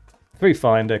 Through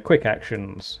Finder, quick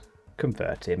actions,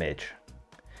 convert image.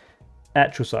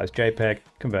 Actual size JPEG,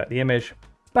 convert the image.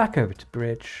 Back over to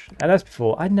Bridge. And as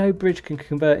before, I know Bridge can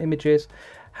convert images.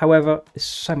 However, it's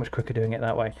so much quicker doing it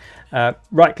that way.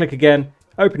 Right click again.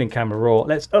 Opening camera raw.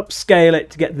 Let's upscale it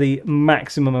to get the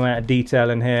maximum amount of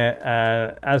detail in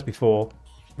here. As before,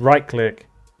 right click,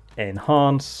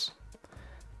 enhance,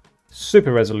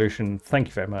 super resolution, thank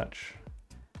you very much,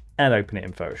 and open it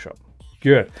in Photoshop.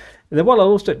 Good. And then what I'll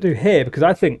also do here, because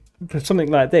I think for something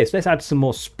like this, let's add some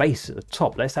more space at the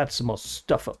top. Let's add some more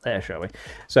stuff up there, shall we?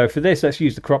 So for this, let's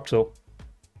use the crop tool.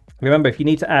 Remember, if you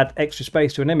need to add extra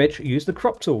space to an image, use the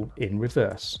crop tool in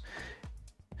reverse.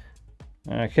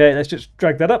 Okay, let's just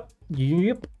drag that up.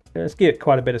 Yep. Let's give it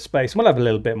quite a bit of space. We'll have a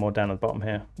little bit more down at the bottom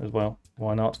here as well.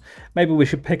 Why not? Maybe we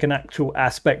should pick an actual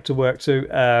aspect to work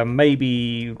to.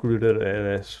 Maybe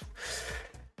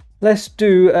let's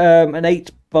do an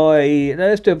 8 by.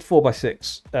 Let's do a 4 by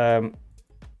 6.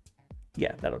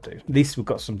 Yeah, that'll do. At least we've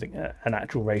got something, an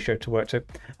actual ratio to work to.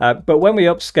 But when we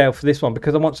upscale for this one,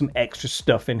 because I want some extra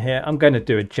stuff in here, I'm going to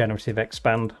do a generative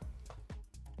expand.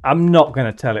 I'm not going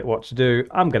to tell it what to do.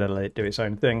 I'm going to let it do its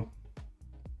own thing.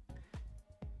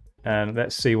 And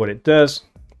let's see what it does.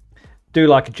 Do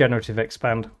like a generative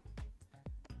expand.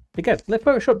 Again, let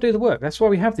Photoshop do the work. That's why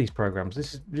we have these programs.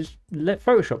 This is just let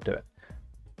Photoshop do it.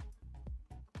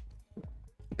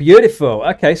 Beautiful.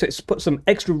 Okay, so it's put some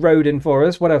extra road in for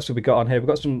us. What else have we got on here? We've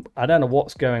got some, I don't know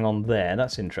what's going on there.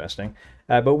 That's interesting.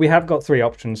 But we have got 3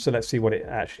 options, so let's see what it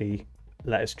actually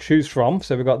let us choose from.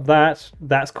 So we've got that.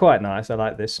 That's quite nice. I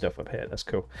like this stuff up here. That's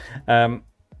cool.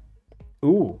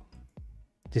 Ooh.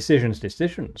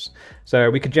 Decisions.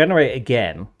 So we could generate it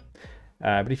again.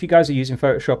 But if you guys are using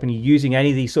Photoshop and you're using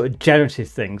any of these sort of generative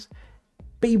things,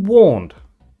 be warned.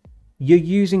 You're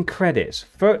using credits.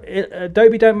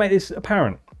 Adobe don't make this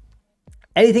apparent.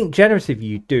 Anything generative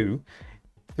you do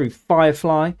through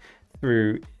Firefly,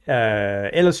 through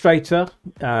Illustrator,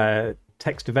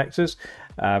 text to vectors,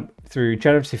 through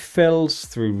generative fills,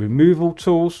 through removal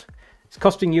tools, it's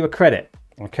costing you a credit.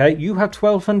 Okay, you have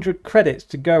 1,200 credits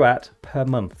to go at per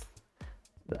month.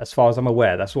 As far as I'm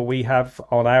aware, that's what we have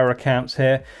on our accounts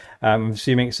here. I'm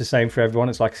assuming it's the same for everyone.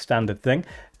 It's like a standard thing.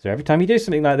 So every time you do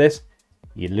something like this,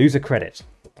 you lose a credit.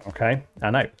 Okay,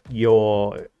 I know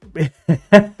you're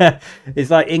it's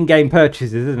like in-game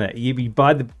purchases, isn't it? You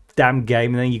buy the damn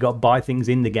game and then you got to buy things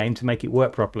in the game to make it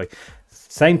work properly.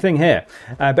 Same thing here.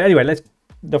 But anyway, let's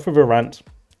enough of a rant.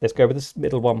 Let's go with this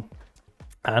middle one,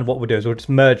 and what we'll do is we'll just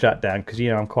merge that down, because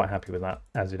I'm quite happy with that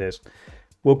as it is.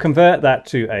 We'll convert that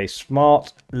to a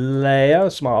smart layer,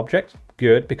 smart object.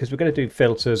 Good, because we're going to do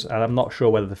filters, and I'm not sure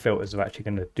whether the filters are actually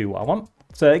going to do what I want.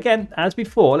 So again, as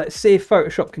before, let's see if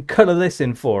Photoshop can color this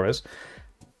in for us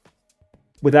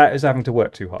without us having to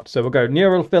work too hard. So we'll go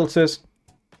neural filters,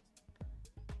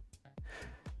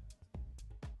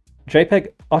 JPEG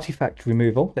artifact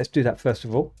removal. Let's do that first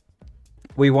of all.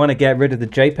 We want to get rid of the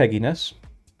JPEGiness.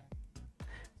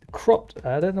 Cropped,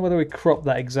 I don't know whether we cropped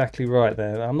that exactly right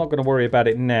there. I'm not going to worry about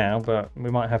it now, but we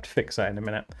might have to fix that in a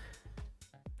minute.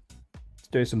 Let's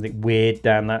do something weird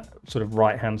down that sort of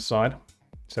right hand side.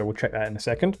 So we'll check that in a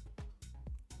second.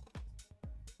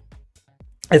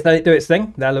 Let's let it do its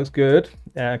thing. That looks good.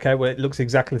 Okay, well, it looks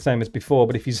exactly the same as before,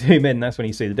 but if you zoom in, that's when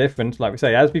you see the difference. Like we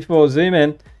say, as before, zoom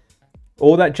in.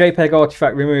 All that JPEG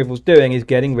artifact removal is doing is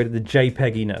getting rid of the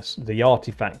JPEGiness, the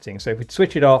artifacting. So if we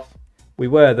switch it off, we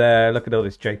were there. Look at all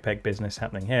this JPEG business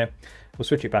happening here. We'll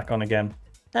switch it back on again,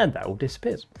 and that all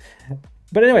disappears.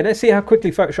 But anyway, let's see how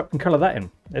quickly Photoshop can color that in.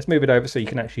 Let's move it over so you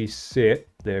can actually see it.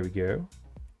 There we go.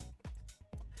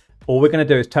 All we're going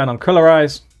to do is turn on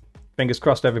colorize. Fingers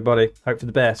crossed, everybody. Hope for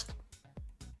the best.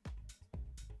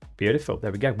 Beautiful.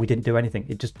 There we go. We didn't do anything.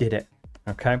 It just did it.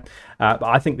 Okay. But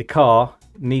I think the car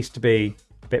needs to be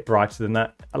a bit brighter than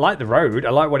that. I like the road.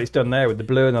 I like what it's done there with the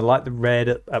blue, and I like the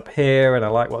red up here, and I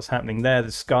like what's happening there.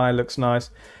 The sky looks nice.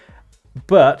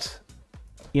 But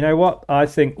you know what? I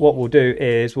think what we'll do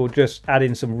is we'll just add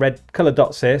in some red color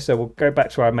dots here. So we'll go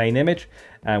back to our main image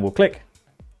and we'll click,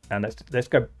 and let's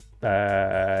go.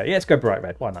 Yeah, let's go bright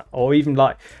red. Why not? Or even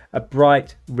like a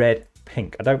bright red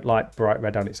pink. I don't like bright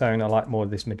red on its own. I like more of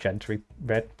this magenta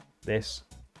red. This.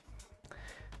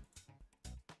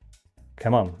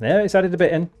 Come on. Yeah, it's added a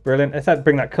bit in. Brilliant. Let's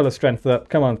bring that color strength up.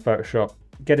 Come on, Photoshop.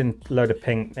 Get in a load of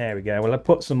pink. There we go. Well, I'll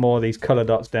put some more of these color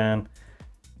dots down.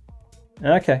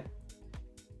 Okay.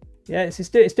 Yeah,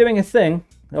 it's doing a thing.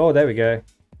 Oh, there we go.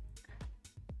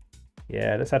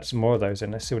 Yeah, let's add some more of those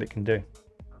in. Let's see what it can do.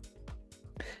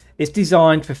 It's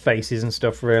designed for faces and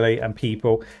stuff, really, and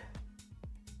people.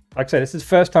 Like I said, this is the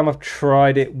first time I've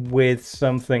tried it with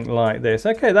something like this.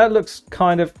 Okay, that looks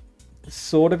kind of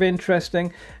sort of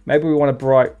interesting. Maybe we want a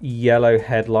bright yellow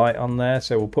headlight on there,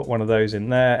 so we'll put one of those in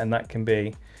there, and that can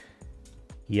be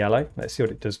yellow. Let's see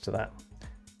what it does to that.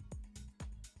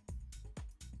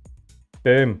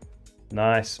 Boom.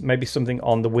 Nice. Maybe something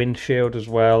on the windshield as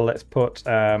well. Let's put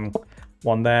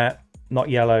one there, not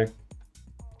yellow,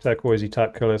 turquoisey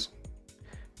type colors.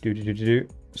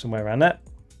 Somewhere around that.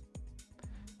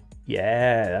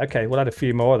 Yeah, okay, we'll add a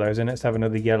few more of those in. Let's have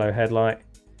another yellow headlight.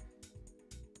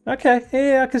 Okay,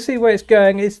 yeah, I can see where it's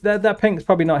going. It's that pink's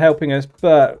probably not helping us,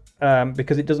 but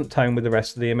because it doesn't tone with the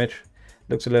rest of the image.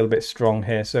 Looks a little bit strong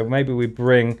here, so maybe we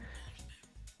bring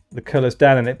the colors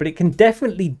down in it, but it can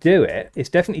definitely do it. It's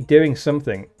definitely doing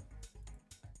something.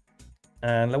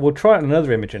 And we'll try it on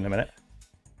another image in a minute,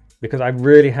 because I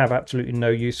really have absolutely no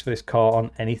use for this car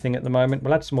on anything at the moment.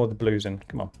 We'll add some more of the blues in.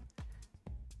 Come on.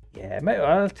 Yeah, maybe,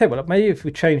 I'll tell you what, maybe if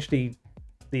we change the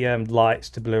lights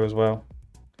to blue as well.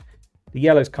 The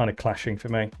yellow's kind of clashing for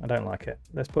me. I don't like it.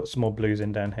 Let's put some more blues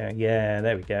in down here. Yeah,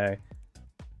 there we go.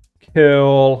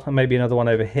 Cool. And maybe another one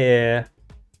over here.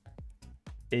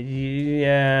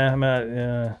 Yeah, I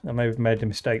may have made a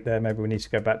mistake there. Maybe we need to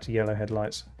go back to yellow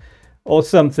headlights. Or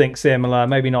something similar.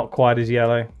 Maybe not quite as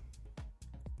yellow.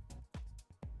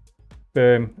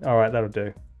 Boom. All right, that'll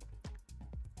do.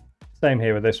 Same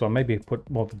here with this one. Maybe put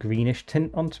more of a greenish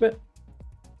tint onto it.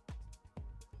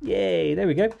 Yay, there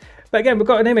we go. But again, we've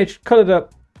got an image colored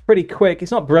up pretty quick.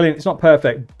 It's not brilliant, it's not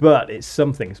perfect, but it's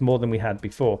something. It's more than we had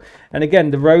before. And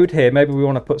again, the road here, maybe we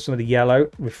want to put some of the yellow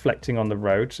reflecting on the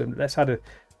road. So let's add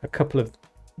a couple of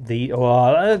the...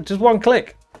 Oh, just one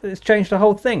click. It's changed the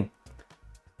whole thing.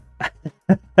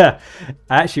 I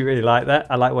actually really like that.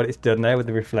 I like what it's done there with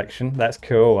the reflection. That's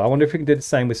cool. I wonder if we can do the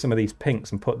same with some of these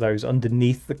pinks and put those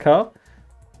underneath the car.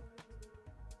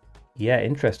 Yeah,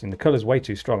 interesting. The colour's way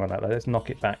too strong on that. Let's knock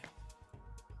it back.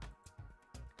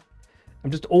 I'm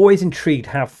just always intrigued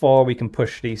how far we can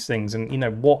push these things, and you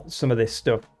know what some of this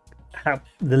stuff, how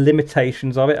the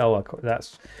limitations of it. Oh,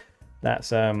 that's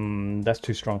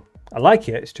too strong. I like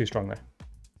it. It's too strong though.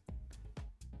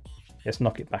 Let's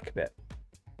knock it back a bit.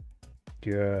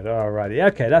 Good. Alrighty.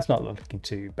 Okay, that's not looking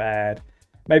too bad.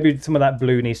 Maybe some of that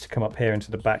blue needs to come up here into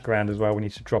the background as well. We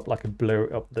need to drop like a blue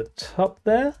up the top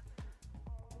there.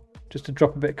 Just to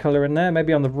drop a bit of colour in there.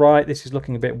 Maybe on the right, this is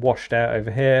looking a bit washed out over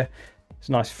here. There's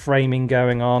nice framing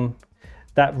going on.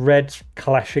 That red's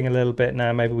clashing a little bit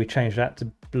now. Maybe we change that to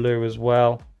blue as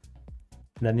well.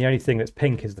 And then the only thing that's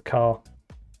pink is the car.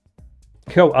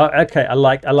 Cool. Okay, I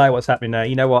like what's happening now.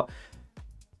 You know what?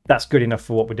 That's good enough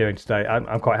for what we're doing today.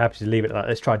 I'm quite happy to leave it like that.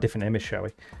 Let's try a different image, shall we?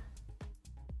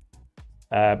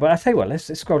 But I tell you what,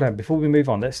 let's scroll down before we move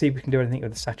on. Let's see if we can do anything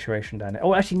with the saturation down there.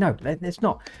 Oh, actually, no, let's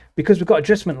not, because we've got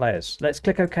adjustment layers. Let's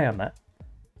click OK on that.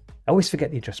 I always forget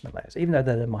the adjustment layers, even though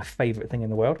they're my favorite thing in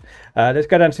the world. Let's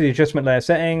go down to the adjustment layer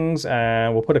settings,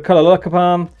 and we'll put a color lookup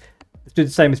on. Let's do the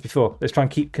same as before. Let's try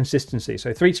and keep consistency.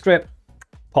 So 3 strip,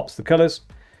 pops the colors,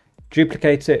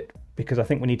 duplicate it, because I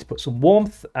think we need to put some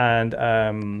warmth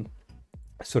and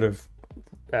sort of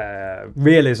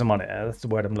realism on it. That's the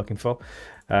word I'm looking for,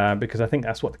 because I think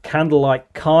that's what the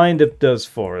candlelight kind of does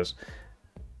for us,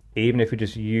 even if we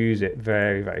just use it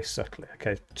very, very subtly.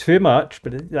 Okay, too much,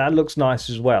 but that looks nice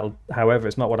as well. However,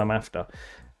 it's not what I'm after.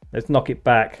 Let's knock it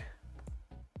back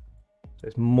so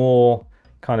it's more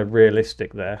kind of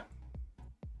realistic there.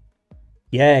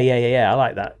 Yeah, I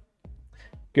like that.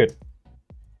 Good.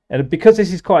 And because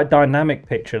this is quite a dynamic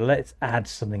picture, let's add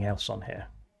something else on here.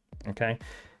 Okay,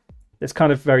 it's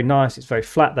kind of very nice. It's very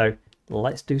flat though.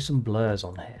 Let's do some blurs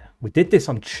on here. We did this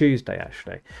on Tuesday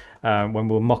actually, when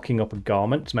we were mocking up a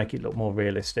garment to make it look more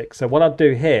realistic. So what I'll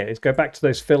do here is go back to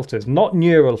those filters, not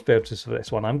neural filters for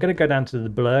this one. I'm going to go down to the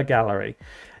blur gallery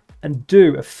and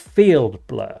do a field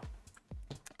blur.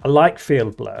 I like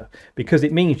field blur because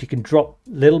it means you can drop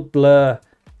little blur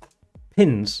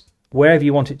pins wherever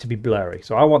you want it to be blurry.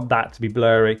 So I want that to be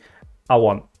blurry. I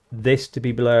want this to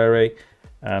be blurry.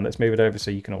 And let's move it over so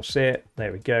you can all see it.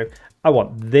 There we go. I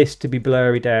want this to be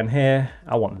blurry down here.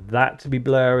 I want that to be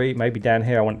blurry. Maybe down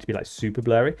here I want it to be like super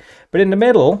blurry. But in the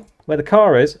middle, where the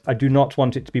car is, I do not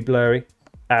want it to be blurry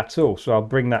at all. So I'll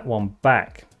bring that one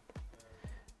back.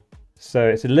 So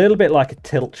it's a little bit like a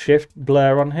tilt shift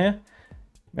blur on here.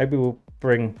 Maybe we'll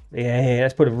bring, yeah,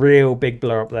 let's put a real big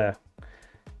blur up there.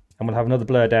 And we'll have another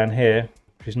blur down here,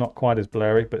 which is not quite as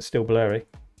blurry, but still blurry.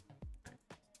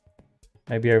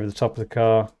 Maybe over the top of the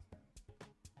car.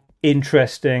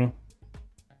 Interesting.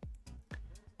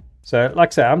 So, like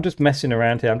I said, I'm just messing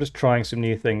around here. I'm just trying some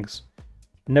new things.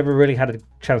 Never really had a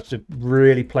chance to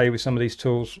really play with some of these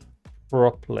tools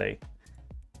properly.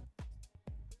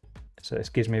 So this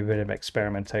gives me a bit of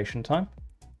experimentation time.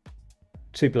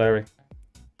 Too blurry.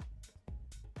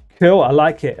 Cool, I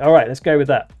like it. All right, let's go with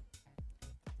that.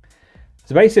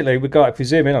 So basically, we've got, if we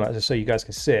zoom in on it, just so you guys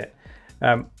can see it.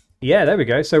 Yeah, there we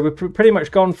go. So we've pretty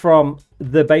much gone from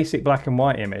the basic black and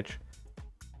white image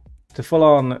to full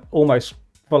on, almost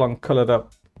full on colored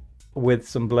up with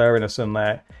some blurriness in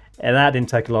there. And that didn't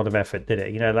take a lot of effort, did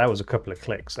it? You know, that was a couple of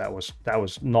clicks. That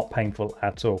was not painful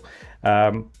at all.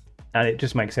 And it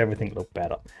just makes everything look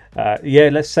better. Yeah,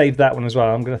 let's save that one as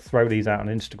well. I'm going to throw these out on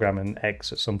Instagram and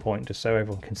X at some point just so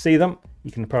everyone can see them.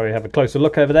 You can probably have a closer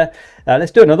look over there.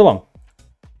 Let's do another one.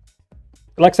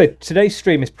 Like I said, today's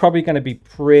stream is probably going to be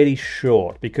pretty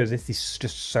short because this is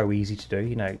just so easy to do.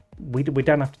 You know, we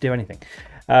don't have to do anything.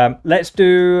 Let's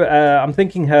do, I'm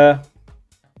thinking her.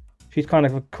 She's kind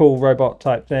of a cool robot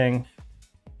type thing,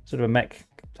 sort of a mech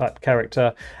type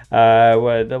character.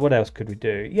 What else could we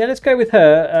do? Yeah, let's go with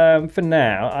her for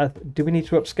now. Do we need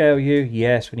to upscale you?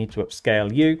 Yes, we need to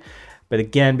upscale you. But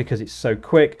again, because it's so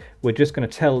quick, we're just going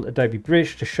to tell Adobe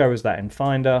Bridge to show us that in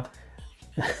Finder.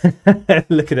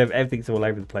 Look at them, everything's all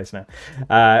over the place now.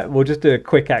 We'll just do a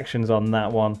quick actions on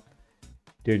that one.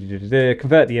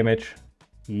 Convert the image.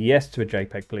 Yes to a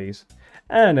JPEG, please.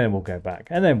 And then we'll go back,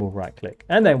 and then we'll right click,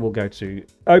 and then we'll go to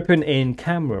open in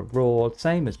camera raw,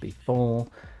 same as before.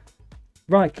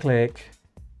 right click,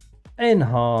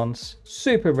 enhance,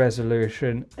 super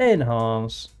resolution,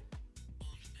 enhance,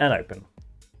 and open.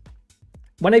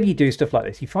 Whenever you do stuff like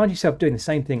this, you find yourself doing the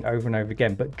same thing over and over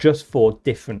again, but just for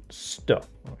different stuff,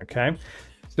 okay?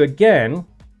 So again,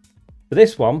 for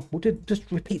this one, we'll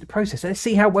just repeat the process. Let's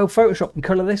see how well Photoshop can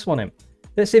color this one in.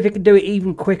 Let's see if it can do it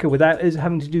even quicker without us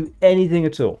having to do anything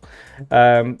at all.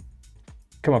 Come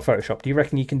on, Photoshop, do you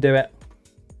reckon you can do it?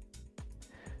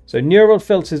 So neural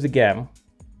filters again.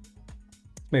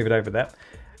 Move it over there.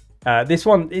 This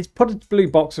one, it's put a blue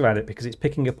box around it because it's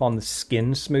picking up on the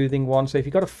skin smoothing one. So if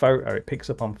you've got a photo, it picks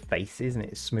up on faces and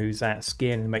it smooths out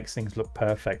skin and makes things look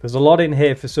perfect. There's a lot in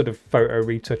here for sort of photo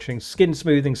retouching, skin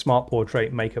smoothing, smart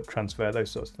portrait, makeup transfer,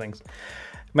 those sorts of things.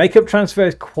 Makeup transfer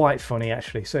is quite funny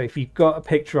actually. So if you've got a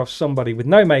picture of somebody with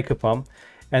no makeup on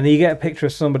and then you get a picture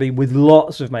of somebody with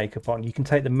lots of makeup on, you can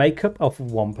take the makeup off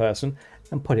of one person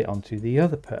and put it onto the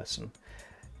other person.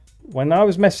 When I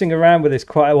was messing around with this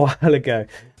quite a while ago,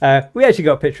 we actually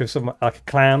got a picture of someone like a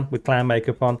clown with clown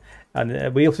makeup on,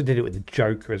 and we also did it with the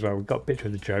Joker as well. We got a picture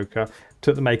of the Joker,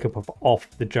 took the makeup off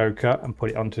the Joker and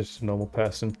put it onto just a normal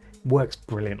person. Works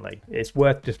brilliantly. It's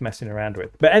worth just messing around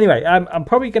with. But anyway, I'm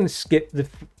probably going to skip the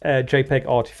JPEG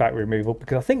artifact removal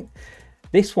because I think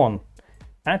this one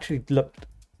actually looked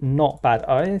not bad.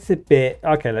 It's a bit...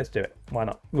 Okay, let's do it. Why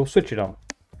not? We'll switch it on.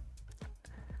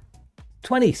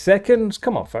 20 seconds.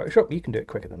 Come on, Photoshop. You can do it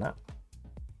quicker than that.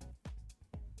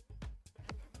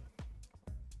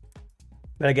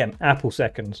 But again, Apple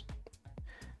seconds.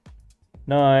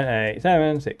 9, 8,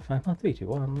 7, 6, 5, 4, 3, 2,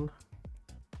 1.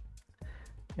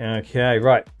 Okay,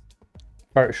 right.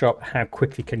 Photoshop, how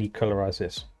quickly can you colorize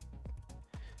this?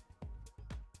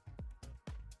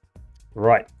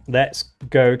 Right, let's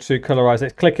go to colorize.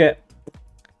 Let's click it.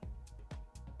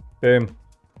 Boom.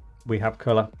 We have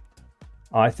color.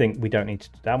 I think we don't need to,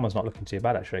 that one's not looking too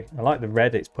bad actually. I like the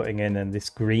red it's putting in and this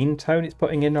green tone it's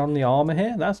putting in on the armor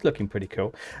here. That's looking pretty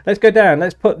cool. Let's go down.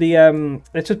 Let's put the,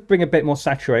 let's just bring a bit more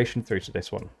saturation through to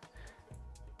this one.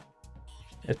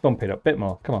 Let's bump it up a bit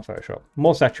more. Come on, Photoshop.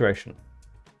 More saturation.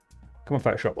 Come on,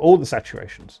 Photoshop. All the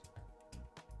saturations.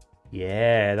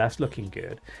 Yeah, that's looking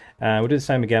good. We'll do the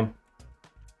same again.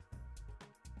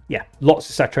 Yeah, lots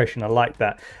of saturation. I like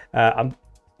that.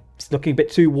 It's looking a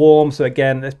bit too warm. So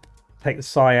again, let's take the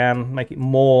cyan, make it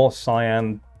more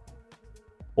cyan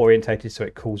orientated so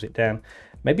it cools it down.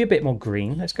 Maybe a bit more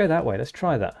green. Let's go that way. Let's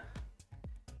try that.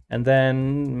 And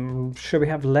then should we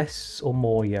have less or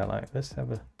more yellow? Let's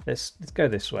have a let's go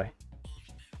this way.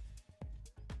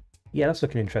 Yeah, that's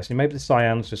looking interesting. Maybe the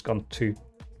cyan's just gone too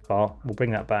far. We'll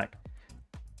bring that back.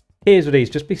 Here's what it is.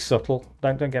 Just be subtle.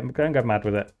 Don't go mad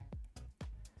with it.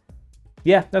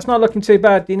 Yeah, that's not looking too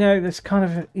bad. You know, this kind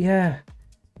of, yeah.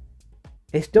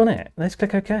 It's done it. Let's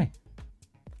click OK.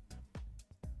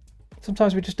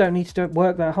 Sometimes we just don't need to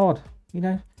work that hard, you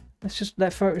know. Let's just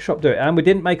let Photoshop do it. And we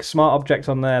didn't make a smart object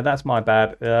on there. That's my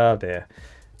bad. Oh dear.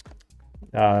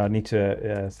 I need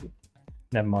to.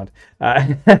 Never mind.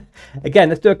 Again,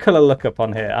 let's do a color lookup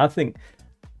on here. I think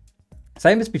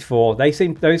same as before.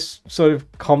 Those sort of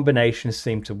combinations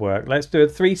seem to work. Let's do a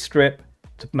 3 strip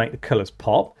to make the colors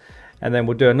pop, and then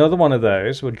we'll do another one of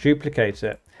those. We'll duplicate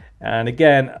it, and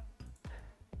again.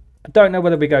 I don't know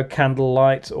whether we go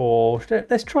candlelight or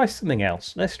let's try something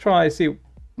else. Let's try, see,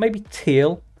 maybe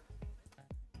teal.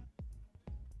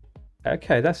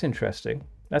 Okay, that's interesting.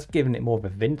 That's given it more of a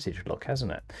vintage look,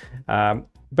 hasn't it?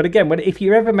 But again, if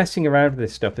you're ever messing around with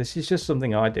this stuff, this is just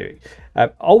something I do.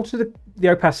 Alter the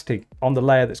opacity on the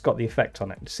layer that's got the effect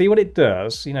on it. See what it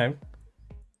does, you know.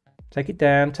 Take it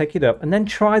down, take it up, and then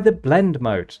try the blend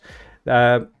modes.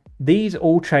 These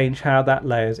all change how that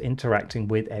layer is interacting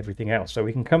with everything else. So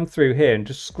we can come through here and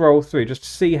just scroll through just to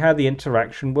see how the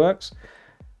interaction works,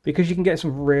 because you can get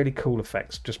some really cool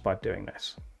effects just by doing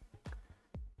this.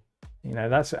 You know,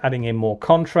 that's adding in more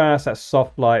contrast, that's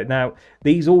soft light. Now,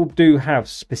 these all do have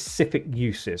specific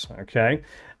uses, okay?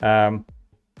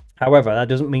 However, that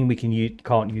doesn't mean we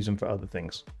can't use them for other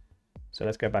things. So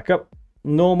let's go back up.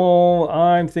 Normal,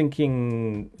 I'm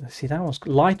thinking, see, that one's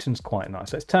lightens quite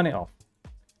nice. Let's turn it off.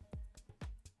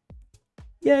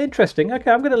 Yeah, interesting. Okay,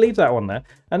 I'm going to leave that one there.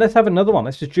 And let's have another one.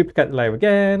 Let's just duplicate the layer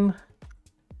again.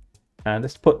 And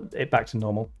let's put it back to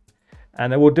normal.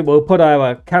 And then we'll put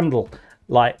our candle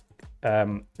light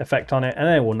effect on it. And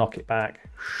then we'll knock it back.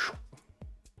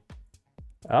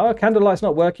 Oh, candlelight's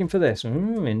not working for this.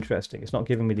 Interesting. It's not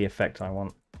giving me the effect I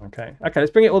want. Okay,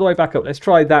 let's bring it all the way back up. Let's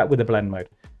try that with a blend mode.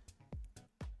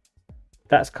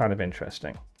 That's kind of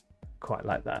interesting. Quite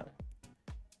like that.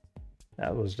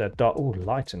 That was the dot. Oh,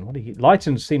 lighten. What are you?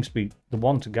 Lighten seems to be the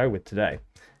one to go with today.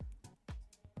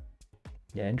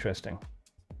 Yeah, interesting.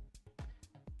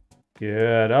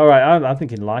 Good. All right, I'm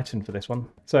thinking lighten for this one.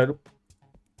 So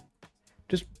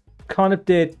just kind of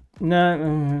did.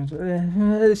 No,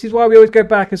 this is why we always go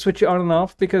back and switch it on and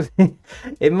off, because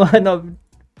it might not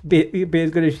be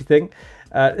as good as you think.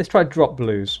 Let's try drop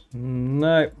blues.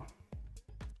 No.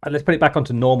 Let's put it back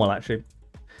onto normal, actually.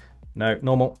 No,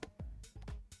 normal.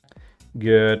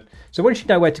 Good. So once you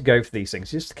know where to go for these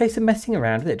things, it's just a case of messing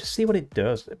around with it. Just see what it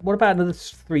does. What about another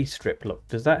 3-strip look?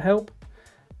 Does that help?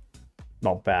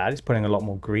 Not bad. It's putting a lot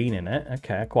more green in it.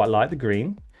 Okay, I quite like the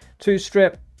green.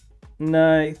 2-strip.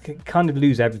 No, you can kind of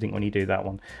lose everything when you do that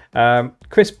one.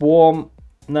 Crisp warm.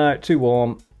 No, too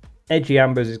warm. Edgy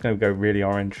ambers is going to go really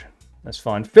orange. That's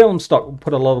fine. Film stock will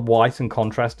put a lot of white and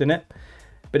contrast in it.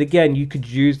 But again, you could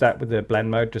use that with the blend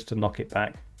mode just to knock it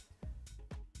back.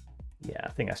 Yeah, I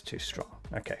think that's too strong.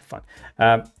 Okay,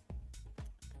 fine.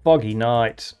 Foggy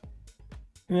night.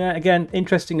 Yeah, again,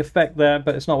 interesting effect there,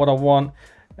 but it's not what I want.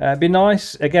 It'd be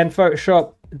nice, again,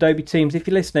 Photoshop, Adobe Teams, if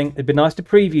you're listening, it'd be nice to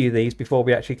preview these before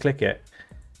we actually click it.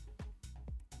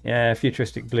 Yeah,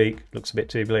 futuristic bleak, looks a bit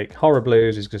too bleak. Horror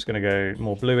blues is just going to go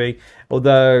more bluey.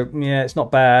 Although, yeah, it's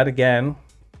not bad, again.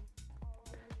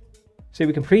 See,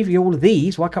 we can preview all of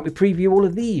these. Why can't we preview all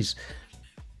of these?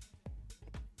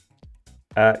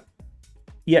 Yeah,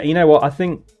 you know what? I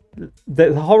think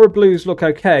the horror blues look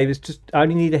okay. There's just, I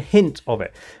only need a hint of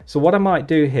it. So what I might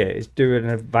do here is do an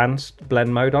advanced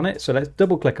blend mode on it. So let's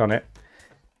double click on it.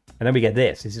 And then we get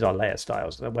this. This is our layer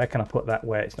styles. Where can I put that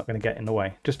where it's not going to get in the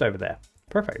way? Just over there.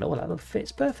 Perfect. Oh, that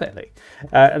fits perfectly.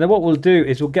 And then what we'll do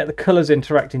is we'll get the colors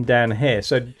interacting down here.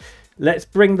 So let's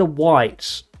bring the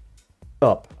whites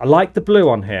up. I like the blue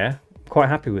on here. I'm quite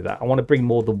happy with that. I want to bring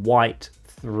more the white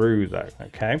through though.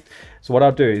 Okay. So what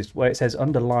I'll do is where it says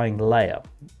underlying layer,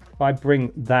 if I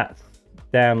bring that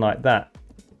down like that,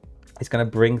 it's going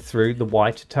to bring through the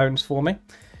whiter tones for me.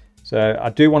 So I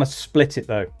do want to split it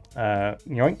though.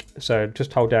 Yoink. So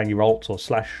just hold down your Alt or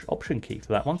 / Option key for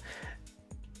that one,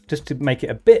 just to make it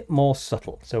a bit more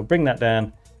subtle. So we'll bring that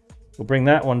down. We'll bring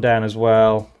that one down as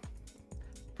well.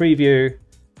 Preview.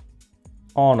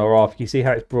 On or off. You see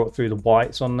how it's brought through the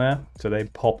whites on there, so they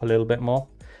pop a little bit more.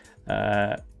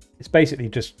 It's basically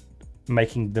just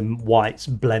making the whites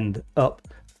blend up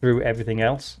through everything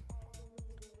else.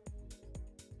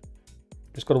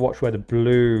 Just got to watch where the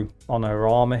blue on her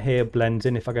armor here blends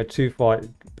in. If I go too far, it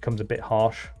becomes a bit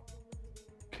harsh.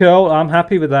 Cool, I'm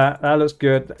happy with that. That looks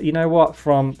good. You know what?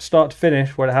 From start to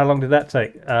finish, how long did that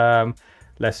take?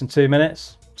 Less than 2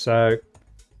 minutes, so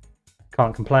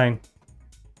can't complain.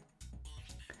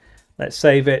 Let's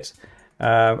save it.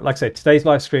 Like I said, today's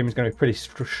live stream is going to be pretty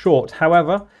short.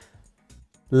 However,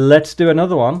 let's do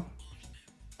another one.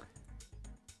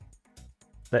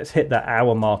 Let's hit that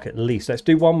hour mark at least. Let's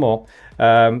do one more.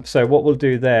 So what we'll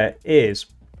do there is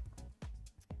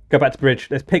go back to bridge.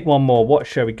 Let's pick one more. What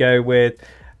shall we go with?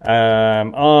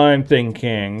 I'm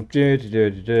thinking,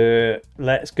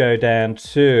 let's go down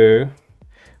to,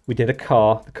 we did a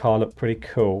car. The car looked pretty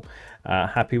cool.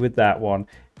 Happy with that one.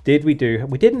 Did we do,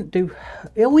 we didn't do,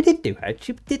 yeah, we did do,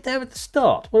 actually, we did that at the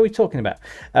start. What are we talking about?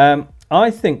 I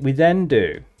think we then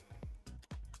do,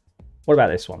 what about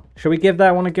this one? Shall we give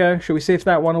that one a go? Shall we see if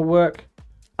that one will work?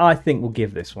 I think we'll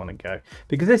give this one a go,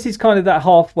 because this is kind of that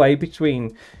halfway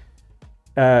between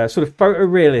sort of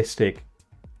photorealistic,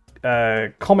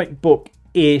 comic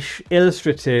book-ish,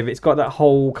 illustrative. It's got that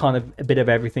whole kind of a bit of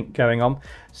everything going on.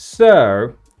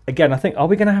 So, again, I think, are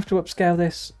we going to have to upscale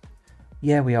this?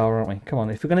 Yeah, we are, aren't we? Come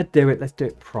on, if we're going to do it, let's do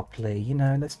it properly. You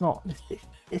know, let's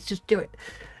just do it.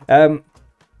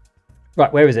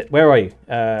 Right, where is it? Where are you?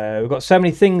 We've got so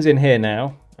many things in here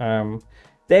now.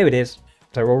 There it is.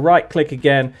 So we'll right-click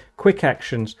again, quick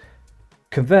actions,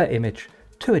 convert image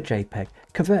to a JPEG,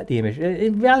 convert the image.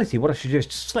 In reality, what I should do is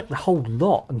just select the whole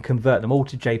lot and convert them all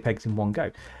to JPEGs in one go.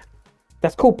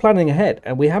 That's called planning ahead,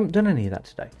 and we haven't done any of that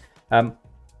today.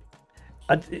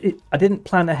 I didn't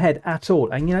plan ahead at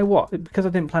all, and you know what? Because I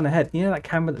didn't plan ahead, you know that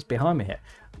camera that's behind me here?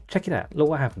 Check it out. Look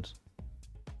what happens.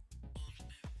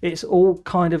 It's all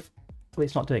kind of, well,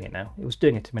 it's not doing it now. It was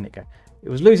doing it a minute ago. It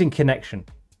was losing connection,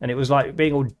 and it was like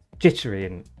being all jittery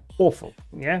and awful.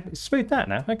 Yeah, it's smoothed out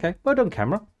now. Okay, well done,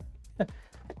 camera.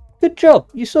 Good job.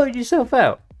 You sorted yourself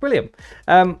out. Brilliant.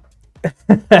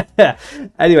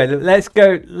 Anyway, let's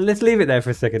go. Let's leave it there for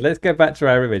a second. Let's go back to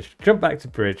our image. Jump back to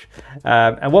bridge,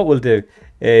 and what we'll do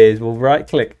is we'll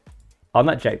right-click on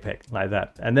that JPEG like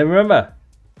that, and then remember,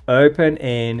 open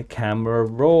in Camera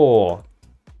Raw.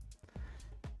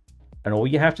 And all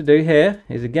you have to do here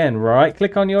is again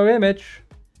right-click on your image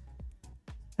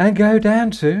and go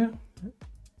down to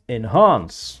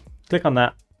Enhance. Click on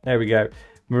that. There we go.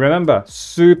 Remember,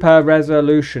 super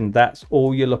resolution, that's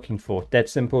all you're looking for. Dead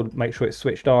simple, make sure it's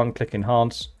switched on, click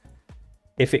enhance.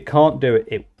 If it can't do it,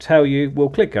 it will tell you, we'll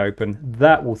click open.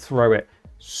 That will throw it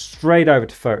straight over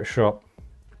to Photoshop.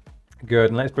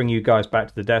 Good, and let's bring you guys back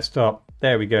to the desktop.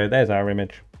 There we go, there's our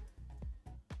image.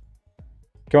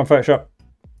 Come on, Photoshop.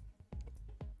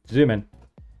 Zoom in.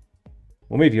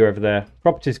 We'll move you over there.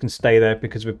 Properties can stay there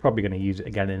because we're probably going to use it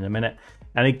again in a minute.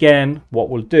 And again, what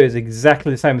we'll do is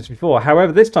exactly the same as before.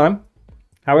 However, this time,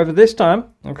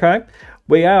 okay,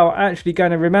 we are actually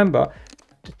going to remember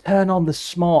to turn on the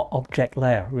smart object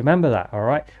layer. Remember that, all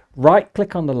right? Right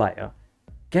click on the layer,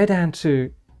 go down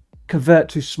to convert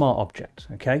to smart object,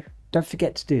 okay? Don't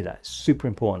forget to do that, it's super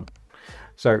important.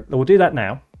 So we'll do that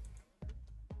now.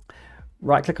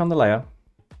 Right click on the layer.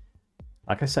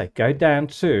 Like I say, go down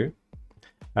to,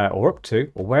 or up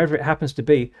to, or wherever it happens to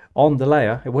be on the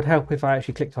layer. It would help if I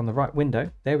actually clicked on the right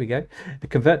window. There we go. The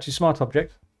convert to smart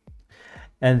object.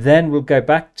 And then we'll go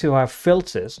back to our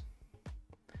filters.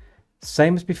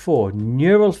 Same as before,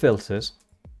 neural filters.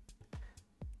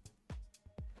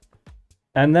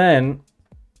 And then,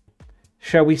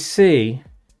 shall we see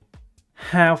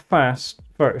how fast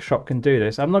Photoshop can do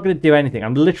this? I'm not going to do anything.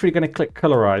 I'm literally going to click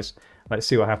colorize. Let's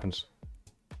see what happens.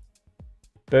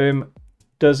 Boom.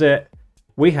 Does it.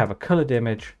 We have a colored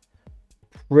image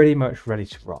pretty much ready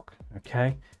to rock.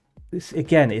 Okay. This,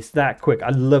 again, it's that quick. I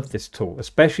love this tool,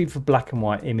 especially for black and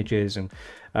white images and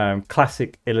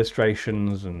classic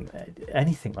illustrations and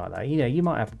anything like that. You know, you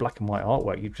might have black and white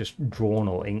artwork you've just drawn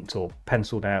or inked or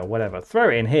penciled out or whatever. Throw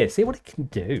it in here, see what it can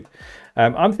do.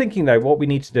 I'm thinking though, what we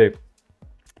need to do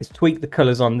is tweak the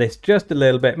colors on this just a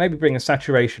little bit. Maybe bring a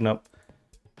saturation up.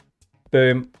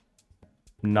 Boom.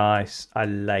 Nice. I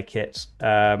like it.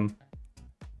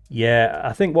 Yeah,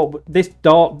 I think what this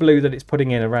dark blue that it's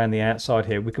putting in around the outside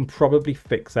here, we can probably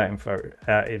fix that in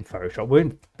Photoshop. We're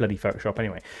in bloody Photoshop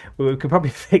anyway. We can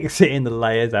probably fix it in the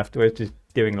layers afterwards, just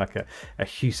doing like a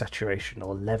hue saturation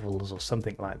or levels or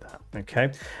something like that.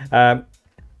 Okay.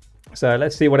 So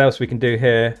let's see what else we can do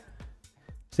here.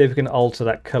 See if we can alter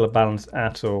that color balance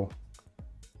at all.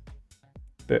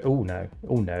 But oh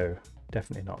no,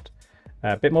 definitely not.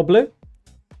 A bit more blue.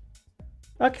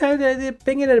 Okay, they're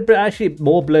bringing it, but actually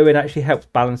more blue, it actually helps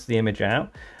balance the image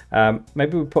out.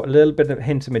 Maybe we put a little bit of a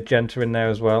hint of magenta in there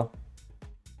as well.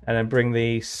 And then bring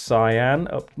the cyan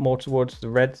up more towards the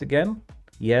reds again.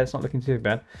 Yeah, it's not looking too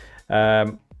bad.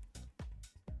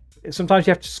 Sometimes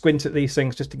you have to squint at these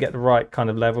things just to get the right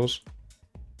kind of levels.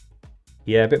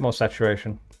 Yeah, a bit more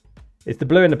saturation. It's the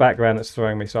blue in the background that's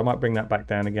throwing me, so I might bring that back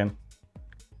down again.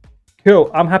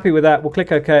 Cool, I'm happy with that. We'll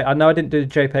click OK. I know I didn't do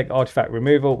the JPEG artifact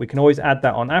removal. We can always add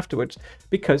that on afterwards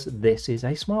because this is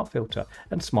a smart filter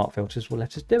and smart filters will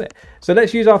let us do it. So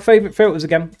let's use our favorite filters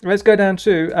again. Let's go down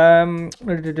to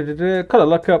color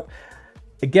lookup.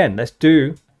 Again, let's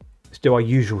do our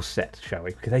usual set, shall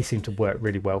we? Because they seem to work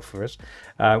really well for us.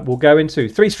 We'll go into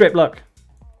 3-strip look.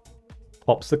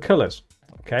 Pops the colors.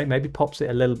 Okay, maybe pops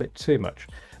it a little bit too much.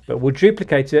 But we'll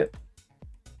duplicate it.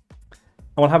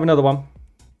 And we'll have another one.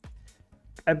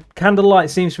 Candlelight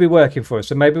seems to be working for us,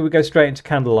 so maybe we go straight into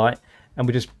candlelight and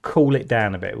we just cool it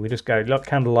down a bit. We just go, look,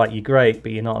 candlelight, you're great,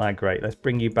 but you're not that great. Let's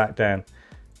bring you back down.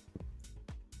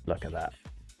 Look at that.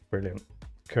 Brilliant.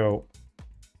 Cool.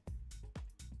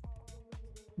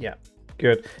 Yeah,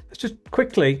 good. Let's just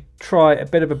quickly try a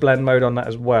bit of a blend mode on that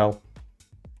as well.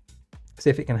 See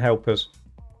if it can help us.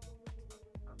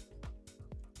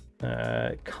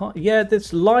 Yeah,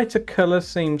 this lighter color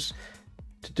seems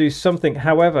to do something.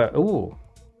 However, ooh.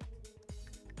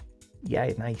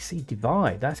 Yeah, now you see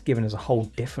divide. That's giving us a whole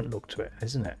different look to it,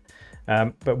 isn't it?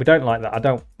 But we don't like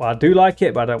that. I do like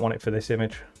it, but I don't want it for this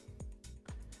image.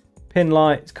 Pin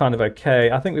light is kind of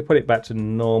okay. I think we put it back to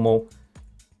normal,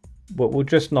 but we'll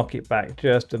just knock it back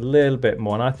just a little bit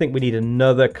more. And I think we need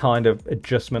another kind of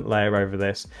adjustment layer over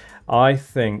this. I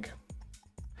think,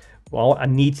 well, I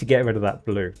need to get rid of that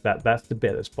blue. That's the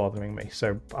bit that's bothering me.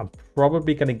 So I'm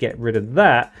probably going to get rid of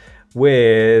that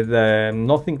with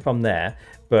nothing from there,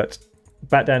 but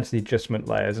back down to the adjustment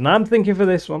layers. And I'm thinking for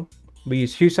this one, we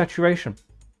use hue saturation.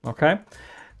 Okay,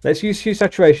 let's use hue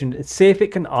saturation and see if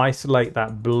it can isolate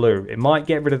that blue. It might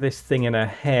get rid of this thing in her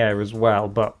hair as well,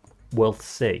 but we'll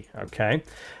see. Okay,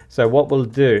 so what we'll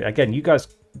do, again, you guys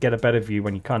get a better view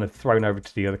when you're kind of thrown over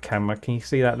to the other camera. Can you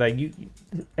see that there?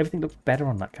 Everything looks better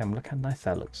on that camera. Look how nice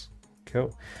that looks.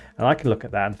 Cool. And I can look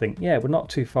at that and think, yeah, we're not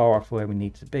too far off where we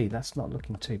need to be. That's not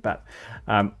looking too bad.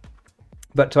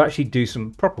 But to actually do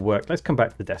some proper work, let's come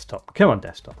back to the desktop. Come on,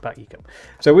 desktop, back you come.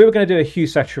 So we were going to do a hue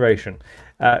saturation.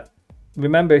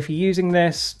 Remember, if you're using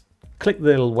this, click the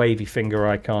little wavy finger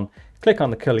icon, click on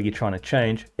the color you're trying to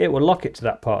change. It will lock it to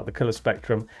that part of the color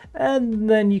spectrum, and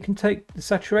then you can take the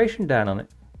saturation down on it.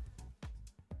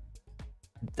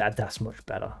 That's much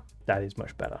better. That is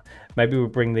much better. Maybe we'll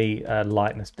bring the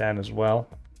lightness down as well.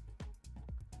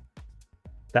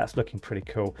 That's looking pretty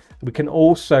cool. We can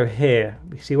also here,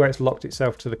 you see where it's locked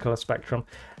itself to the color spectrum.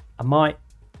 I might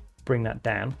bring that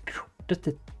down just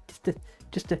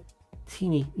a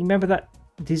teeny. You remember that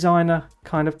designer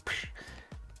kind of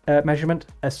measurement?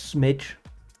 A smidge.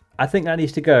 I think that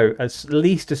needs to go at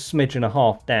least a smidge and a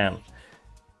half down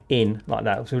in like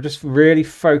that. So we're just really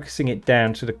focusing it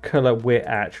down to the color we're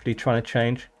actually trying to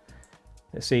change.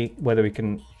 Let's see whether we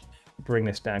can bring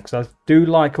this down, because I do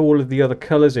like all of the other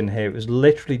colors in here. It was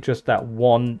literally just that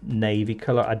one navy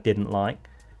color I didn't like.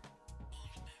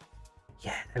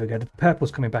 Yeah, there we go. The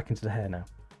purple's coming back into the hair now.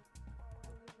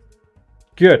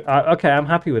 Good. Okay, I'm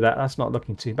happy with that. That's not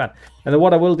looking too bad. And then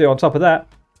what I will do on top of that,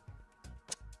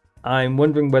 I'm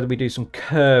wondering whether we do some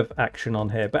curve action on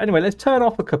here. But anyway, let's turn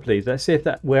off a couple of these. Let's see if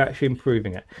that we're actually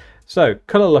improving it. So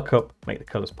color lookup, make the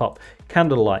colors pop.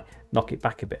 Candlelight, knock it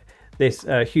back a bit. This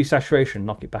hue saturation,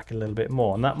 knock it back a little bit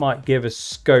more, and that might give us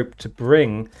scope to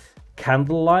bring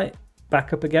candlelight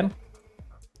back up again.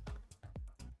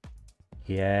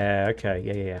 Yeah, okay,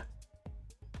 yeah.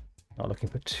 Not looking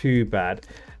for too bad.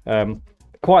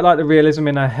 Quite like the realism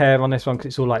in her hair on this one, because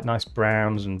it's all like nice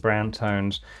browns and brown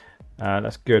tones.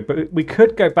 That's good. But we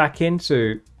could go back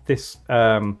into this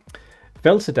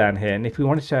filter down here, and if we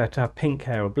wanted to have pink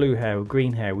hair or blue hair or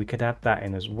green hair, we could add that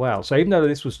in as well. So even though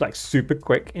this was like super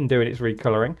quick in doing its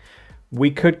recoloring, we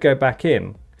could go back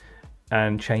in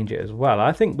and change it as well.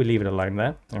 I think we leave it alone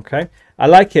there. Okay, I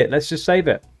like it. Let's just save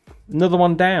it. Another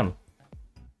one down,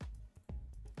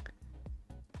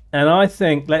 and I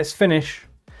think let's finish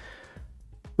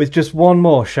with just one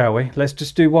more, shall we? Let's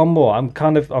just do one more.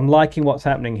 I'm liking what's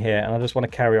happening here, and I just want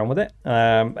to carry on with it.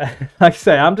 Like I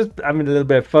say, I'm having a little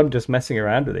bit of fun just messing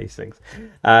around with these things.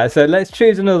 So let's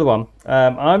choose another one.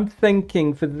 I'm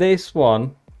thinking for this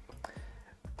one,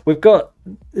 we've got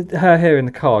her here in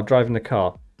the car, driving the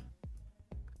car.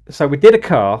 So we did a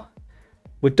car,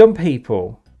 we've done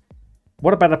people.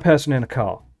 What about a person in a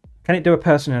car? Can it do a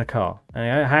person in a car?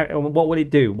 What will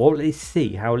it do? What will it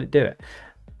see? How will it do it?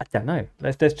 I don't know.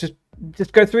 Let's just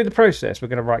go through the process. We're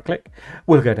going to right click.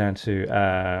 We'll go down to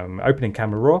opening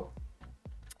camera raw,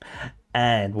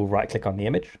 and we'll right click on the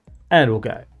image, and we'll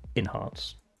go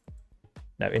enhance.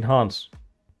 No, enhance.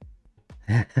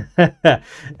 There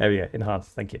we go, enhance.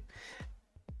 Thank you.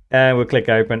 And we'll click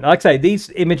open. Like I say,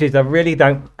 these images, I really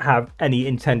don't have any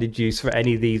intended use for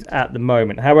any of these at the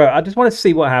moment. However, I just want to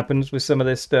see what happens with some of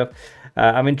this stuff.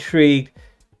 I'm intrigued.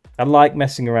 I like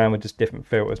messing around with just different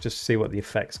filters just to see what the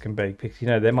effects can be, because you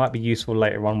know they might be useful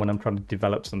later on when I'm trying to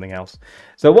develop something else.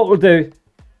 So what we'll do,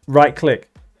 right click,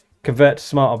 convert to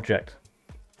smart object.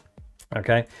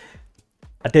 Okay,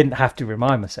 I didn't have to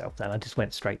remind myself then, I just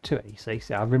went straight to it, you see.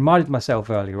 So I reminded myself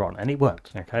earlier on and it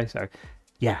worked. Okay, so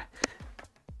yeah.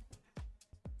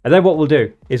 And then what we'll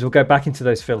do is we'll go back into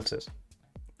those filters,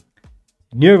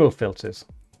 neural filters.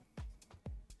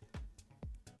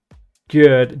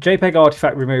 Good. JPEG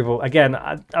artifact removal. Again,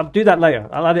 I'll do that later.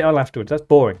 I'll add it on afterwards. That's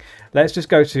boring. Let's just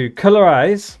go to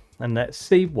colorize and let's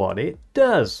see what it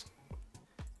does.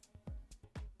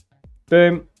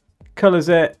 Boom. Colors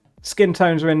it. Skin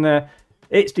tones are in there.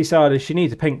 It's decided she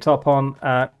needs a pink top on.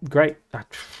 Great.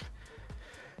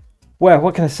 Well,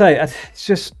 what can I say? It's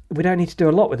just, we don't need to do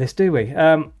a lot with this, do we?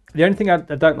 The only thing I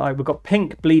don't like, we've got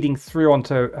pink bleeding through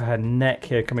onto her neck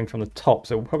here coming from the top,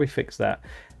 so we'll probably fix that.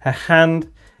 Her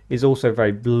hand is also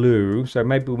very blue, so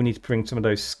maybe we need to bring some of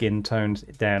those skin tones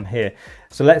down here.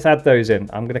 So let's add those in.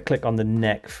 I'm going to click on the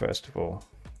neck first of all,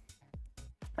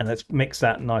 and let's mix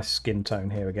that nice skin tone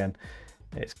here again.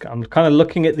 I'm kind of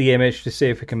looking at the image to see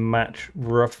if we can match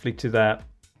roughly to that.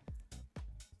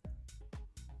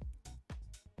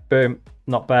 Boom,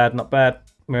 not bad, not bad.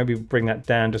 Maybe bring that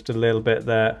down just a little bit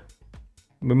there.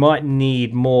 We might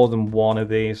need more than one of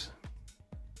these.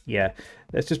 Yeah,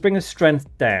 let's just bring the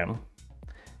strength down.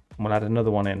 We'll add another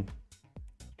one in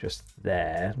just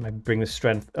there. Maybe bring the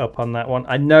strength up on that one.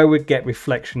 I know we'd get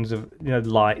reflections of, you know,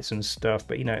 lights and stuff,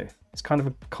 but you know, it's kind of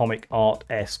a comic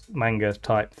art-esque manga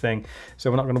type thing,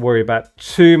 so we're not going to worry about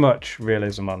too much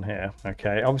realism on here.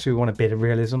 Okay, obviously we want a bit of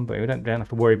realism, but we don't have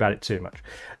to worry about it too much.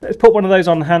 Let's put one of those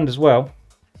on the hand as well.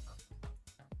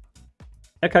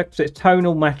 Okay, so it's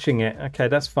tonal matching it. Okay,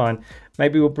 that's fine.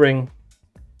 Maybe we'll bring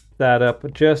that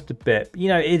up just a bit. You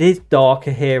know, it is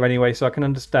darker here anyway, so I can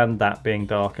understand that being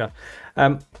darker.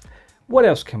 What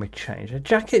else can we change? The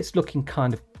jacket's looking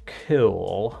kind of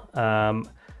cool.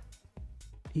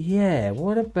 Yeah,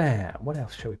 what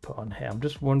else shall we put on here? I'm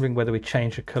just wondering whether we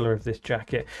change the color of this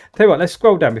jacket. Tell you what, let's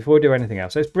scroll down before we do anything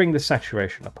else. Let's bring the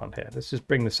saturation up on here. Let's just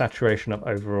bring the saturation up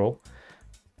overall,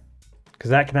 because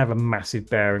that can have a massive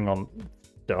bearing on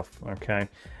stuff. Okay.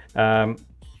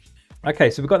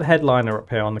 Okay, so we've got the headliner up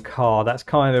here on the car. That's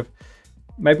kind of,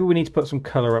 maybe we need to put some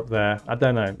color up there. I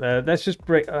don't know. Let's just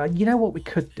bring, you know what we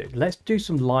could do? Let's do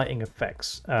some lighting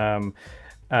effects,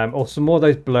 or some more of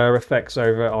those blur effects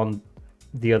over on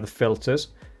the other filters.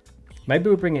 Maybe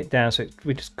we'll bring it down, so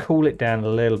we just cool it down a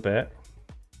little bit.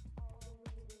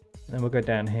 Then we'll go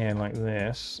down here like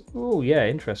this. Oh yeah,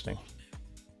 interesting.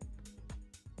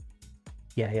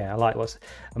 Yeah, I like what's...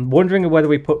 I'm wondering whether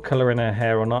we put colour in her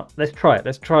hair or not. Let's try it.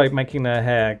 Let's try making her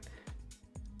hair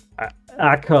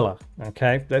our colour.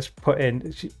 Okay, let's put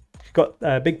in... She's got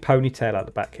a big ponytail at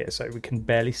the back here, so we can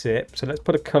barely see it. So let's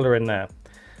put a colour in there.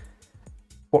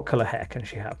 What colour hair can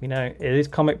she have? You know, it is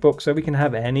comic book, so we can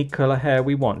have any colour hair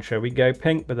we want. Shall we go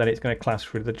pink, but then it's going to clash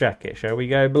through the jacket? Shall we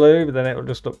go blue, but then it'll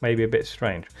just look maybe a bit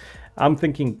strange? I'm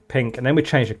thinking pink, and then we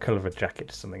change the colour of a jacket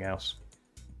to something else.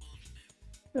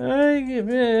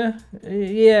 Yeah,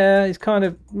 it's kind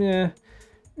of, yeah.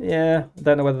 I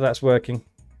don't know whether that's working.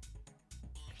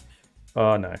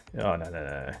 Oh no,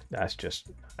 that's just,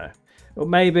 no. Well,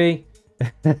 maybe.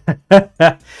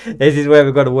 This is where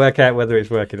we've got to work out whether it's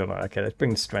working or not. Okay, let's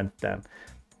bring the strength down.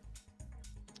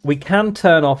 We can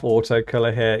turn off auto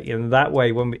color here. In that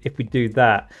way, if we do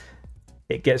that,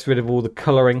 it gets rid of all the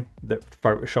coloring that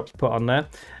Photoshop's put on there.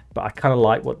 But I kind of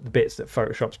like what the bits that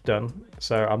Photoshop's done,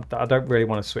 so I don't really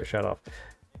want to switch that off.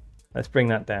 Let's bring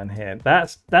that down here.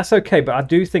 That's okay, but I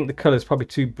do think the color is probably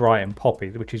too bright and poppy,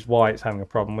 which is why it's having a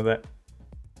problem with it.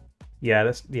 Yeah,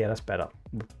 that's better.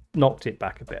 Knocked it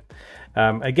back a bit.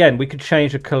 Again, we could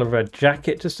change the color of her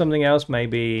jacket to something else.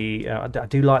 Maybe I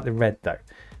do like the red though.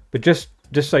 But just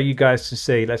so you guys can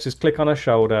see, let's just click on her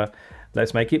shoulder.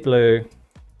 Let's make it blue.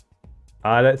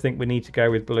 I don't think we need to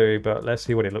go with blue, but let's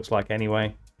see what it looks like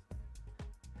anyway.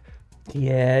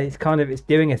 Yeah, it's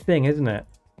doing a thing, isn't it?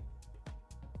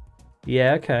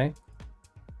 Yeah, okay.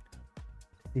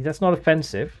 That's not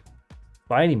offensive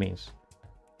by any means.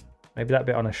 Maybe that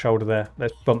bit on her shoulder there.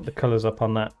 Let's bump the colours up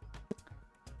on that.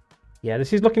 Yeah,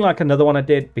 this is looking like another one I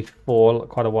did before,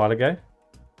 quite a while ago.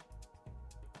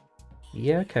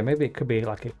 Yeah, okay, maybe it could be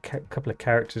like a couple of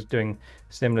characters doing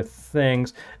similar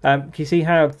things. Can you see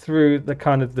how through the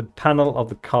the panel of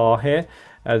the car here,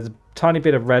 there's a tiny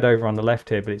bit of red over on the left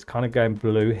here, but it's kind of going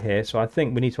blue here. So I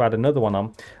think we need to add another one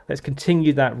on. Let's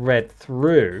continue that red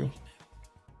through.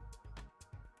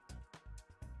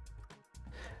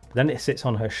 Then it sits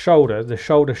on her shoulder. The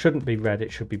shoulder shouldn't be red,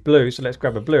 it should be blue. So let's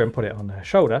grab a blue and put it on her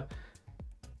shoulder.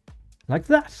 Like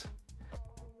that.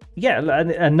 Yeah,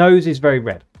 and her nose is very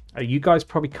red. You guys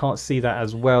probably can't see that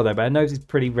as well there, but her nose is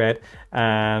pretty red,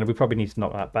 and we probably need to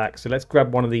knock that back. So let's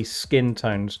grab one of these skin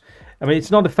tones. I mean,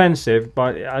 it's not offensive,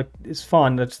 but it's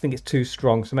fine. I just think it's too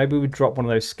strong. So maybe we drop one of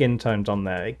those skin tones on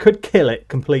there. It could kill it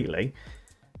completely.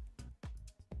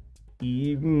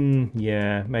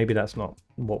 Yeah, maybe that's not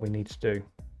what we need to do.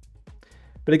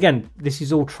 But again, this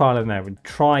is all trial and error.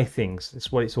 Try things.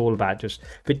 That's what it's all about. Just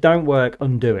if it don't work,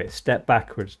 undo it. Step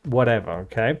backwards. Whatever.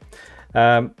 Okay.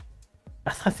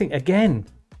 I think again,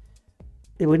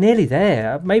 we're nearly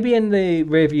there. Maybe in the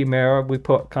rearview mirror we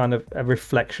put kind of a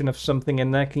reflection of something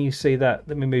in there. Can you see that?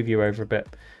 Let me move you over a bit.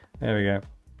 There we go.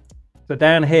 So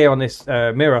down here on this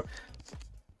mirror,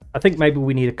 I think maybe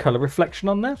we need a color reflection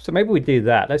on there. So maybe we do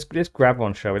that. Let's grab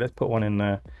one, shall we? Let's put one in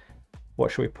there.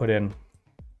 What should we put in?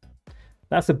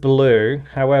 That's a blue.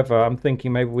 However, I'm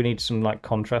thinking maybe we need some like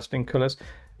contrasting colors.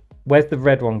 Where's the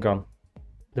red one gone?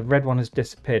 The red one has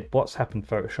disappeared. What's happened,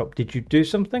 Photoshop? Did you do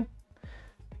something?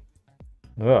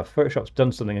 Oh, Photoshop's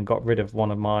done something and got rid of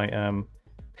one of my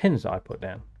pins that I put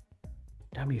down.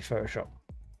 Damn you, Photoshop.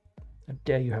 How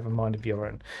dare you have a mind of your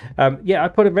own. Yeah, I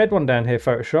put a red one down here,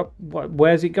 Photoshop.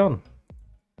 Where's it gone?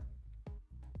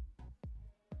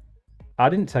 I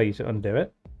didn't tell you to undo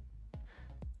it.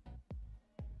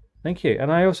 Thank you.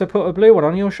 And I also put a blue one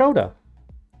on your shoulder.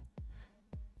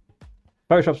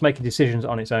 Photoshop's making decisions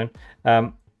on its own.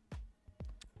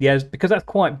 Yeah, because that's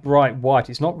quite bright white,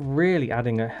 it's not really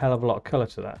adding a hell of a lot of colour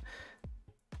to that.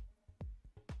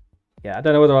 Yeah, I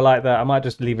don't know whether I like that. I might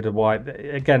just leave it a white.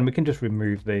 Again, we can just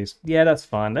remove these. Yeah, that's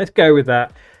fine. Let's go with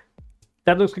that.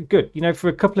 That looks good. You know, for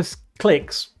a couple of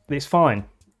clicks, it's fine.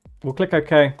 We'll click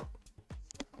OK.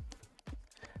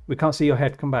 We can't see your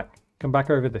head. Come back. Come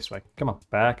back over this way. Come on,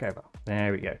 back over.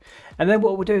 There we go. And then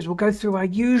what we'll do is we'll go through our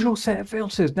usual set of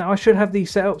filters. Now, I should have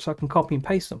these set up so I can copy and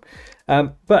paste them.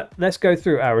 But let's go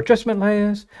through our adjustment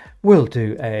layers. We'll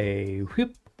do a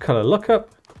color lookup.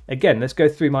 Again, let's go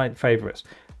through my favorites.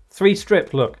 3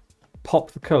 strip, look,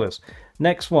 pop the colors.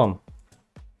 Next one,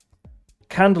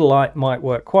 candlelight might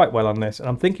work quite well on this, and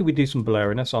I'm thinking we do some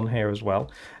blurriness on here as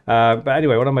well. But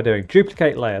anyway, what am I doing?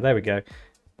 Duplicate layer, there we go.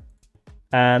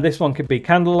 And this one could be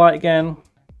candlelight again.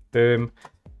 Boom.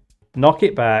 Knock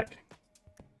it back.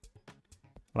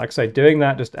 Like I say, doing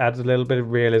that just adds a little bit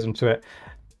of realism to it.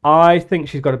 I think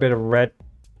she's got a bit of red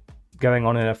going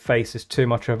on in her face. Is too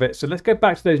much of it. So let's go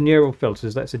back to those neural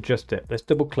filters. Let's adjust it. Let's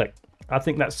double click. I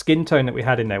think that skin tone that we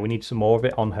had in there, we need some more of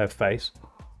it on her face.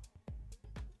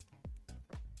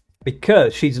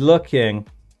 Because she's looking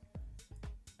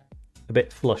a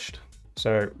bit flushed.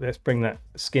 So let's bring that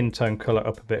skin tone color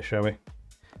up a bit, shall we?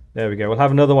 There we go. We'll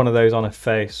have another one of those on her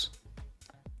face.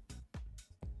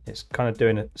 It's kind of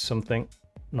doing something,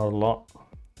 not a lot.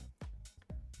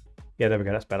 Yeah, there we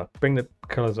go. That's better. Bring the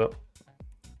colors up.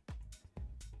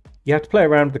 You have to play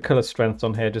around with the color strength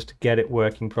on here just to get it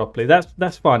working properly.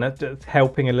 That's fine. That's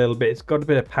helping a little bit. It's got a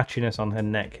bit of patchiness on her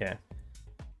neck here.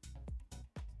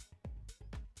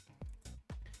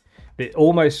 It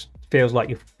almost feels like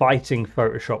you're fighting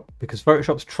Photoshop because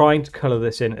Photoshop's trying to color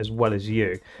this in as well as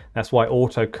you. That's why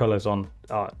auto colors on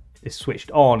is switched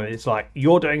on, and it's like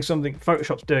you're doing something,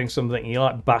 Photoshop's doing something, and you're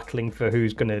like battling for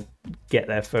who's going to get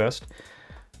there first.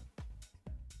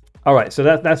 All right, so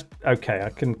that's okay. I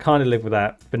can kind of live with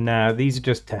that for now. These are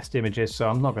just test images, so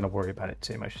I'm not going to worry about it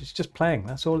too much. It's just playing.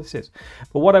 That's all this is.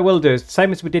 But what I will do is the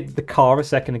same as we did with the car a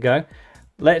second ago.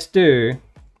 Let's do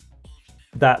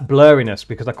that blurriness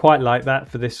because I quite like that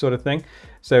for this sort of thing.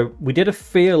 So we did a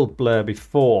field blur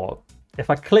before. If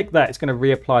I click that, it's going to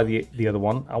reapply the other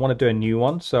one. I want to do a new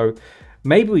one. So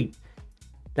maybe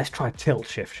let's try tilt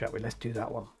shift, shall we? Let's do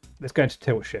that one. Let's go into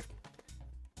tilt shift.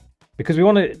 Because we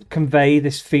want to convey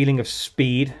this feeling of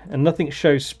speed, and nothing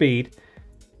shows speed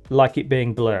like it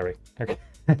being blurry. Okay.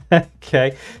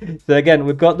 Okay. So again,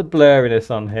 we've got the blurriness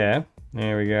on here.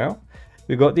 There we go.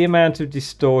 We've got the amount of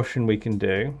distortion we can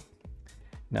do.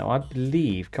 Now, I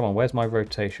believe, come on, where's my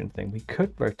rotation thing? We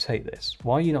could rotate this.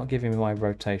 Why are you not giving me my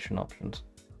rotation options?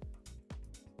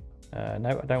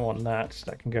 No, I don't want that.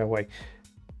 That can go away.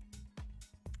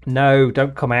 No,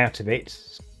 don't come out of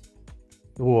it.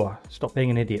 Oh, stop being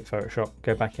an idiot, Photoshop.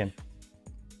 Go back in.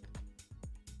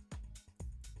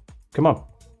 Come on.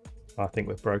 I think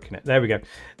we've broken it. There we go.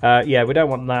 Yeah, we don't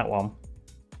want that one.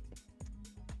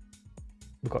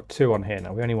 We've got 2 on here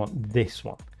now. We only want this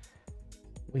one.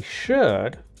 We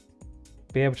should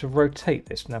be able to rotate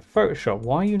this. Now, Photoshop,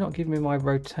 why are you not giving me my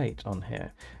rotate on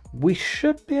here? We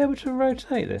should be able to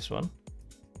rotate this one.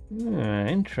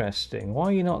 Interesting. Why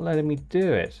are you not letting me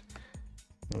do it?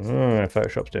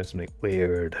 Photoshop's doing something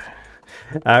weird.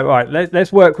 Right,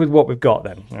 let's work with what we've got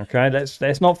then. Okay,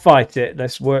 let's not fight it.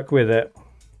 Let's work with it.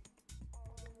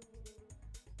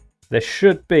 There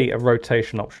should be a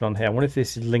rotation option on here. I wonder if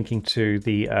this is linking to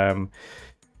the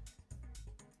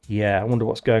yeah, I wonder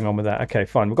what's going on with that. Okay,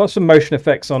 fine. We've got some motion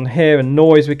effects on here and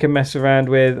noise we can mess around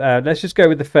with. Let's just go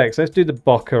with effects. Let's do the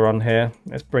bokeh on here.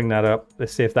 Let's bring that up.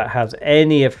 Let's see if that has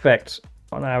any effect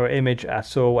on our image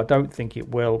at all. I don't think it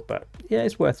will, but yeah,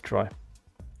 it's worth a try.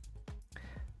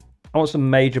 I want some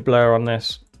major blur on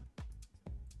this.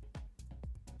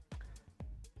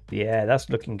 Yeah, that's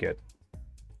looking good.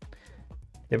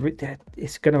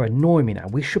 It's going to annoy me now.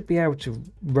 We should be able to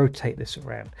rotate this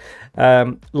around.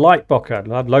 Light bokeh.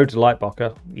 I'll have loads of light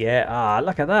bokeh. Yeah,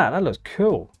 look at that. That looks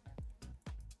cool.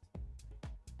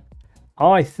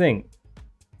 I think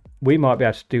we might be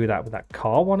able to do that with that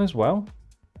car one as well.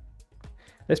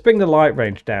 Let's bring the light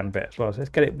range down a bit as well. So let's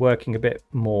get it working a bit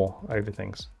more over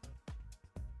things.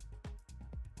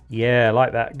 Yeah, I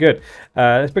like that. Good.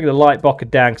 Let's bring the light bokeh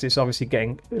down because it's obviously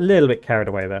getting a little bit carried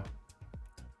away there.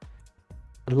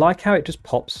 I like how it just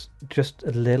pops just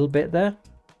a little bit there.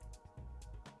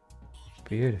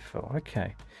 Beautiful.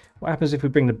 Okay. What happens if we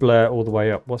bring the blur all the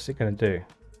way up? What's it going to do?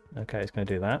 Okay, it's going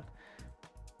to do that.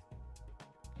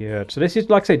 Good. So this is,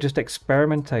 like I say, just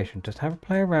experimentation. Just have a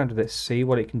play around with it. See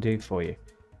what it can do for you.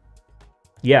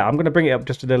 Yeah, I'm going to bring it up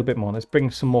just a little bit more. Let's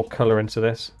bring some more color into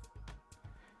this.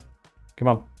 Come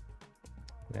on.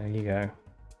 There you go.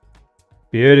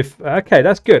 Beautiful. Okay,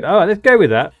 that's good. All right, let's go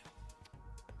with that.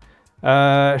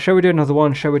 Shall we do another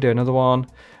one? Shall we do another one?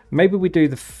 Maybe we do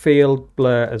the field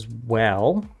blur as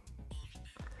well.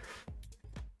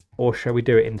 Or shall we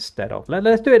do it instead of?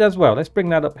 Let's do it as well. Let's bring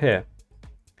that up here.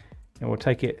 And we'll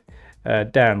take it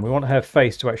down. We want her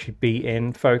face to actually be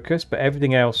in focus, but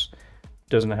everything else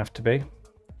doesn't have to be.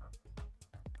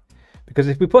 Because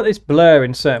if we put this blur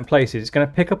in certain places, it's going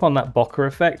to pick up on that bokeh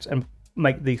effect and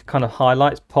make these kind of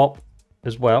highlights pop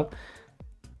as well.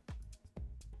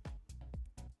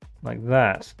 like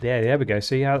that. Yeah, there we go.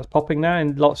 See how it's popping now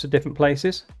in lots of different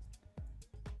places?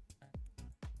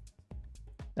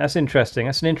 That's interesting.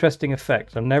 That's an interesting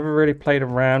effect. I've never really played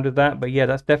around with that, but yeah,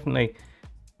 that's definitely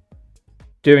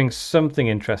doing something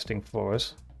interesting for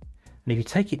us. And if you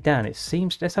take it down, it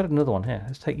seems... Let's add another one here.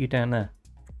 Let's take you down there.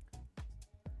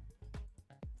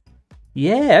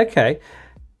 Yeah, okay.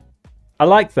 I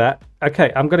like that.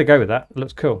 Okay, I'm going to go with that. It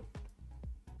looks cool.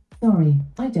 Sorry,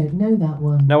 I don't know that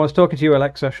one. No one's talking to you,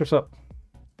 Alexa. Shut up.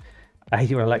 I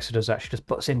hate it when Alexa does that. She just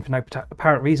butts in for no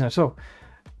apparent reason at all.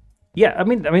 Yeah, I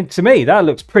mean, to me, that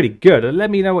looks pretty good. Let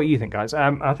me know what you think, guys.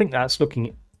 I think that's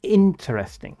looking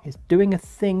interesting. It's doing a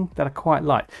thing that I quite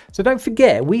like. So don't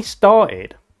forget, we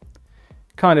started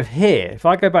kind of here. If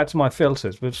I go back to my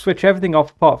filters, we'll switch everything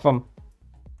off apart from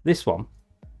this one.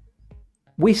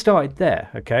 We started there,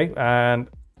 okay? And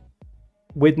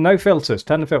with no filters,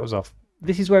 turn the filters off.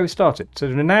 This is where we started. So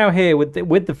we're now here with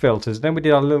the filters. Then we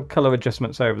did our little color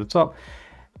adjustments over the top.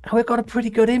 And we've got a pretty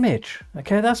good image.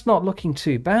 Okay, that's not looking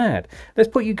too bad. Let's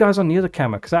put you guys on the other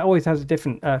camera because that always has a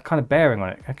different kind of bearing on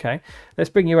it. Okay, let's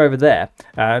bring you over there.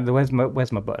 Where's my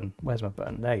button? Where's my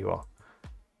button? There you are.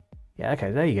 Yeah,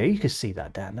 okay, there you go. You can see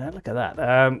that down there. Look at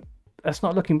that. That's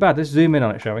not looking bad. Let's zoom in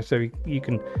on it, shall we? So you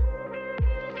can...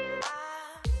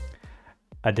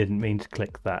 I didn't mean to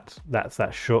click that. That's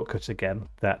that shortcut again.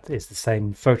 That is the same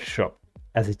in Photoshop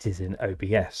as it is in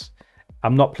OBS.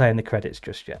 I'm not playing the credits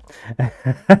just yet.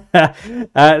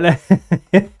 I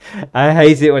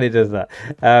hate it when it does that.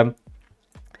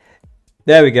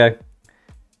 There we go.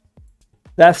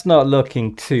 That's not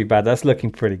looking too bad. That's looking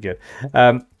pretty good.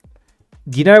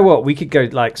 You know what? We could go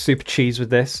like super cheese with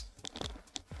this.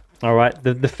 All right.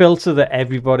 The filter that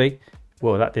everybody...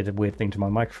 Well, that did a weird thing to my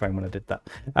microphone when I did that.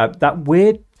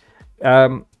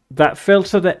 That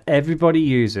filter that everybody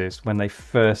uses when they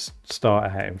first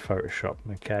start out in Photoshop,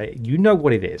 okay? You know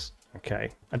what it is,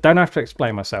 okay? I don't have to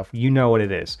explain myself. You know what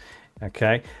it is,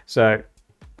 okay? So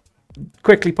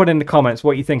quickly put in the comments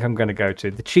what you think I'm going to go to.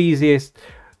 The cheesiest,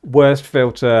 worst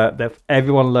filter that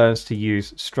everyone learns to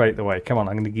use straight away. Come on,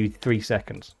 I'm going to give you 3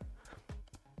 seconds.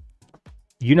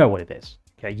 You know what it is,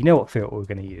 okay? You know what filter we're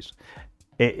going to use.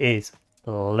 It is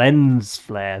lens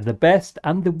flare, the best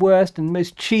and the worst and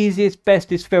most cheesiest,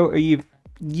 bestest filter you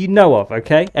know of,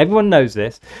 okay? Everyone knows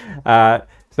this. So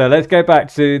let's go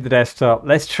back to the desktop.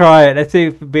 Let's try it. Let's see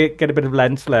if we get a bit of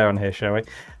lens flare on here, shall we?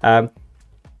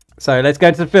 So let's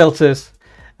go to the filters.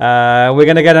 We're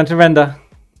going to go down to render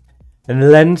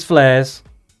and lens flares.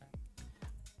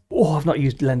 Oh, I've not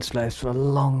used lens flares for a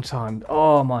long time.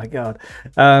 Oh my god.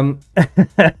 All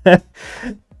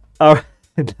right.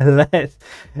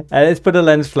 Let's put a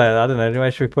lens flare. I don't know. Where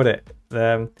should we put it?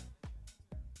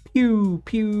 Pew,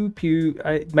 pew, pew.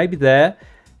 Maybe there.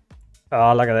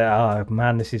 Oh, look at that. Oh,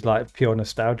 man, this is like pure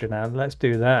nostalgia now. Let's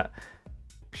do that.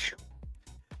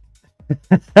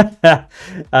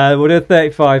 We'll do a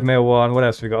 35mm one. What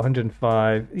else have we got?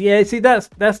 105. Yeah, see, that's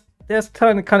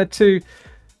kind of too...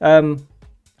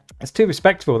 it's too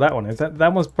respectable, that one is.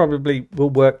 That one's probably will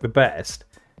work the best.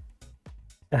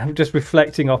 I'm just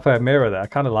reflecting off her mirror there. I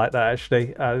kind of like that, actually.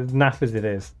 Naff as it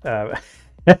is.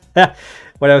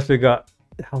 What else we got?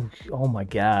 Oh my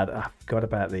god, I forgot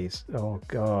about these. Oh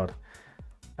god.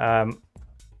 You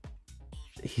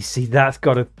see, that's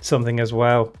got something as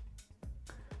well.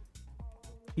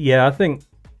 Yeah, I think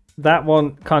that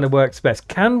one kind of works best.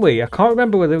 Can we? I can't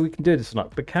remember whether we can do this or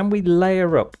not, but can we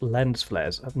layer up lens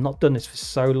flares? I've not done this for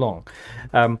so long.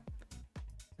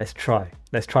 Let's try.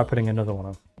 Let's try putting another one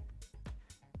on.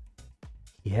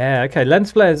 Yeah, okay,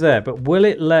 lens flare's there, but will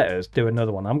it let us do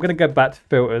another one? I'm going to go back to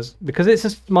filters because it's a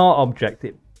smart object.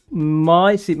 It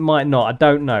might not. I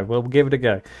don't know. We'll give it a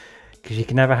go because you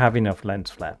can never have enough lens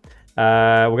flare.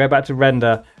 We'll go back to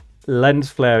render,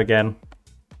 lens flare again.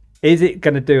 Is it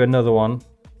going to do another one?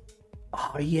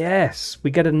 Oh, yes, we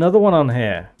get another one on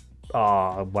here.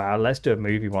 Oh, wow, let's do a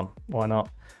movie one. Why not?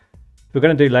 If we're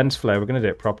going to do lens flare, we're going to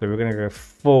do it properly. We're going to go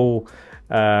full...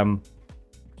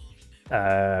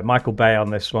 Michael Bay on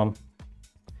this one.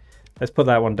 Let's put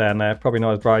that one down there. Probably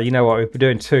not as bright. You know what? If we're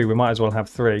doing 2, we might as well have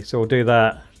 3. So we'll do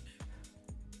that.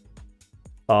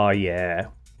 Oh yeah.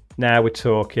 Now we're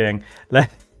talking.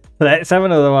 Let's have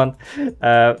another one.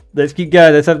 Let's keep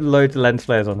going. Let's have loads of lens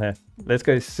flares on here. Let's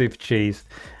go super cheese.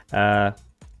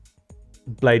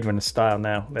 Blade Runner style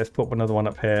now. Let's put another one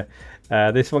up here.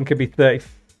 This one could be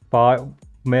 35mm.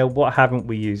 What haven't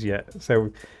we used yet?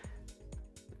 So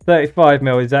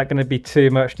 35mm, is that going to be too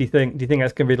much, do you think? Do you think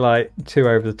that's going to be like too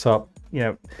over the top? You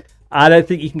know, I don't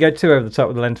think you can go too over the top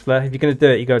with the lens flare. If you're going to do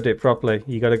it, you got to do it properly.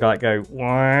 You got to like go,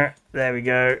 wah, there we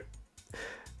go.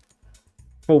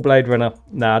 Full Blade Runner.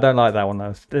 No, I don't like that one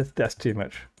though. That's too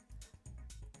much.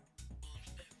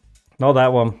 Not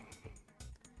that one.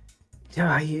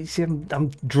 Yeah, you see, I'm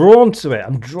drawn to it.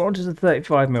 I'm drawn to the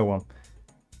 35mm one.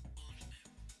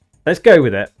 Let's go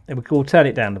with it. And we'll turn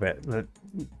it down a bit.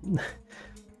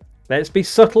 Let's be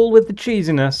subtle with the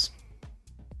cheesiness.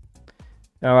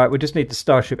 All right, we just need the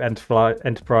Starship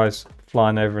Enterprise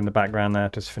flying over in the background there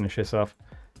just to finish this off.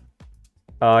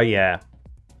 Oh, yeah.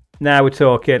 Now we're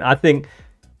talking. I think...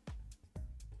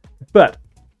 But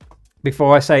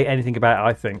before I say anything about it,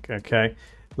 I think, okay,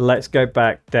 let's go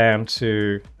back down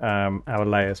to our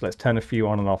layers. Let's turn a few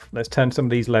on and off. Let's turn some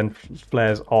of these lens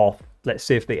flares off. Let's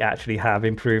see if they actually have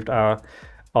improved our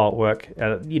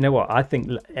artwork. You know what? I think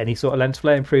any sort of lens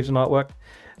flare improves an artwork.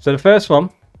 So the first one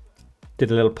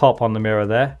did a little pop on the mirror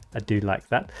there. I do like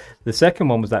that. The second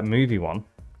one was that movie one.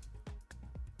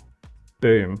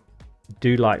 Boom.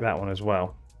 Do like that one as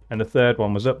well. And the third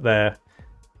one was up there,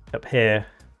 up here.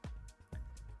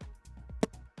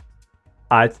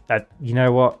 You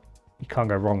know what? You can't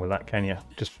go wrong with that, can you?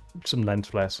 Just some lens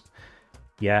flares.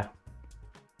 Yeah.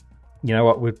 You know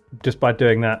what? Just by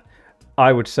doing that,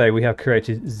 I would say we have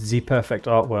created the perfect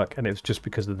artwork, and it's just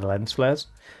because of the lens flares.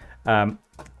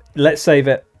 Let's save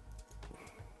it.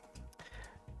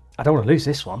 I don't want to lose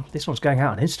this one. This one's going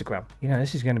out on Instagram. You know,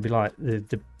 this is going to be like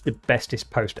the bestest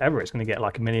post ever. It's going to get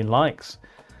like 1 million likes.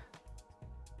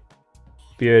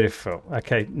 Beautiful.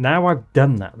 Okay, now I've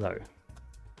done that though.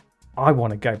 I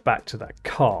want to go back to that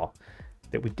car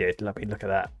that we did. Let me look at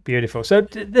that. Beautiful. So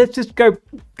let's just go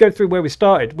through where we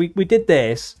started. We did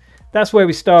this. That's where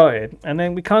we started, and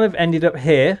then we kind of ended up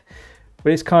here.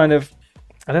 But it's kind of,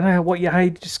 I don't know how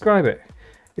you describe it.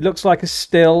 It looks like a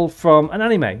still from an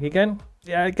anime. Again,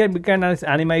 yeah. Again, we're going down this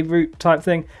anime route type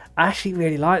thing. I actually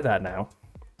really like that now.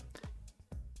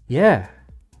 Yeah.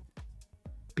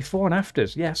 Before and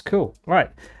afters. Yeah, it's cool.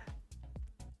 Right.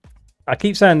 I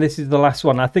keep saying this is the last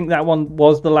one. I think that one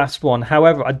was the last one.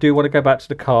 However, I do want to go back to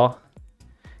the car.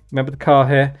 Remember the car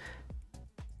here?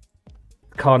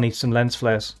 The car needs some lens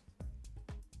flares.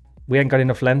 We ain't got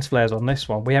enough lens flares on this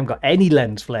one. We haven't got any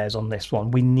lens flares on this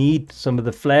one. We need some of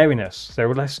the flariness.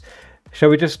 So shall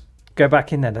we just go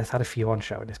back in there? Let's add a few on,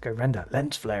 shall we? Let's go render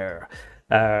lens flare.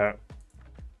 Where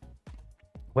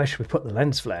should we put the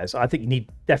lens flares? I think you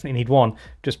definitely need one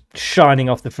just shining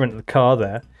off the front of the car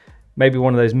there. Maybe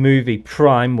one of those movie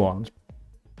prime ones.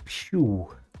 Phew.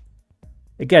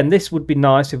 Again, this would be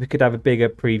nice if we could have a bigger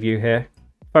preview here.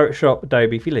 Photoshop,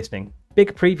 Adobe, if you're listening.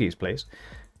 Bigger previews, please.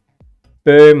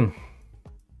 Boom.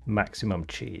 Maximum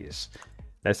cheese.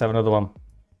 Let's have another one.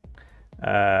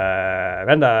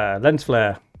 Render, lens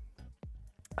flare.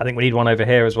 I think we need one over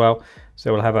here as well.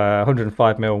 So we'll have a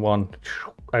 105mm one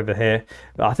over here.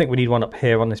 But I think we need one up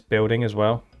here on this building as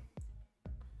well.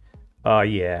 Oh,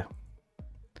 yeah.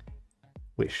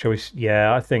 Which shall we?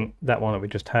 Yeah, I think that one that we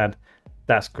just had.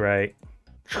 That's great.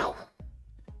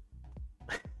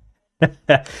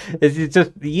 This is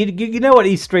just you know what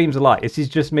these streams are like. This is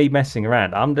just me messing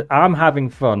around. I'm having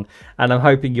fun, and I'm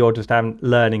hoping you're just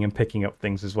learning and picking up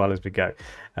things as well as we go.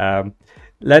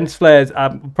 Lens flares.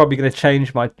 I'm probably going to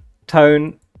change my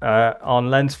tone on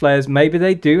lens flares. Maybe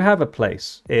they do have a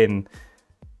place in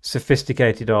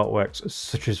sophisticated artworks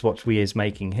such as what we is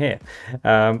making here.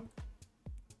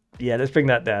 Yeah, let's bring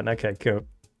that down. Okay, cool.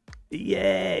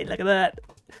 Yay, look at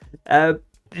that.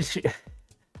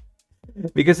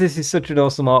 Because this is such an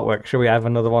awesome artwork, shall we have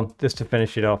another one just to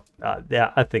finish it off?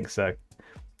 Yeah, I think so.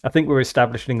 I think we're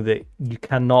establishing that you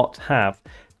cannot have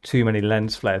too many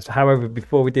lens flares. However,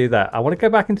 before we do that, I want to go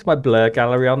back into my blur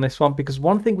gallery on this one, because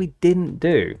one thing we didn't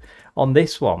do on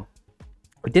this one,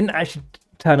 we didn't actually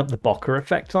turn up the bokeh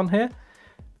effect on here.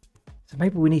 So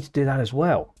maybe we need to do that as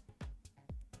well.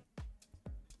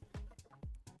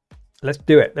 Let's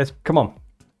do it. Come on.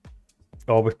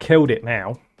 Oh, we've killed it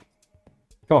now.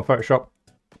 Come on, Photoshop.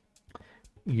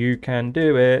 You can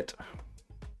do it.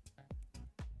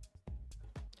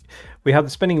 We have the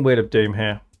spinning wheel of doom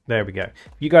here. There we go.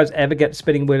 If you guys ever get the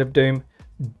spinning wheel of doom,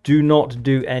 do not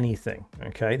do anything.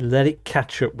 Okay, let it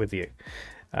catch up with you,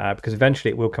 because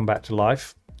eventually it will come back to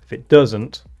life. If it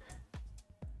doesn't,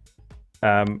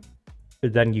 then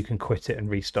you can quit it and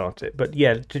restart it. But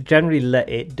yeah, to generally let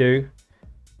it do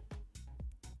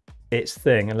its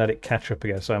thing and let it catch up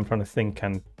again. So I'm trying to think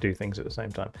and do things at the same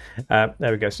time.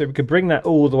 There we go. So we could bring that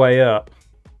all the way up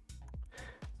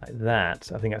like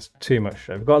that. I think that's too much.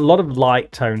 We've got a lot of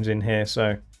light tones in here,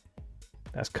 so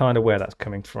that's kind of where that's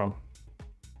coming from.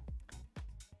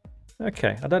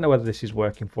 Okay, I don't know whether this is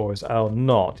working for us or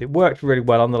not. It worked really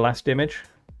well on the last image.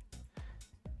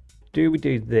 Do we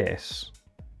do this?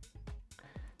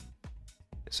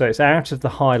 So it's out of the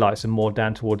highlights and more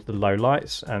down towards the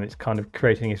lowlights, and it's kind of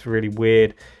creating this really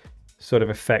weird sort of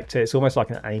effect. It's almost like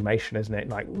an animation, isn't it?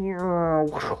 Like,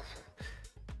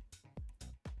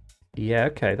 yeah,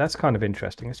 okay, that's kind of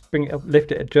interesting. Let's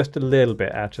lift it just a little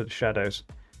bit out of the shadows.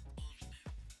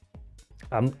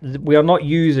 We are not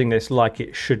using this like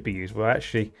it should be used. We're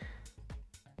actually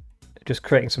just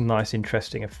creating some nice,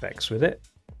 interesting effects with it.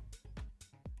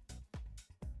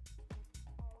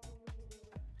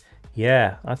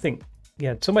 Yeah, I think,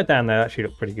 yeah, somewhere down there actually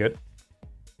looked pretty good.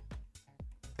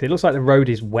 It looks like the road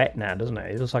is wet now, doesn't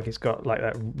it? It looks like it's got like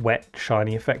that wet,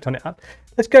 shiny effect on it.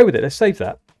 Let's go with it. Let's save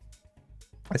that.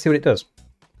 Let's see what it does.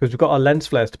 Because we've got our lens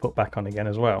flares to put back on again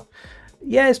as well.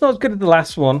 Yeah, it's not as good as the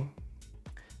last one.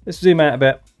 Let's zoom out a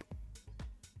bit.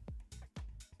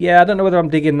 Yeah, I don't know whether I'm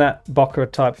digging that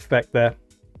bokeh type effect there.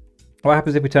 What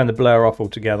happens if we turn the blur off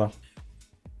altogether?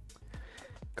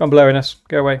 Come on, blurriness,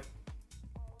 go away.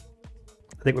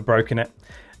 I think we're broken it.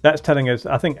 That's telling us,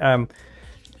 I think,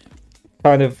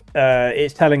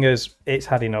 it's telling us it's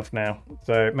had enough now.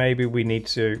 So maybe we need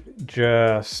to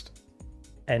just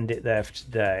end it there for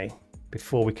today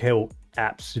before we kill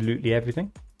absolutely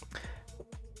everything.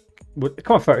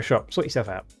 Come on, Photoshop, sort yourself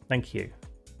out. Thank you.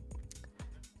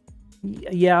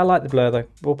 Yeah, I like the blur though.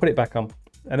 We'll put it back on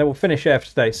and then we'll finish here for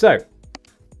today. So,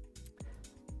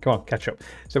 come on, catch up.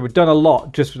 So we've done a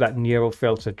lot just with that neural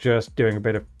filter, just doing a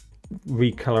bit of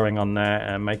recoloring on there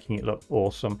and making it look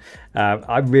awesome.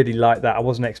 I really like that. I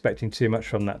wasn't expecting too much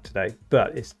from that today,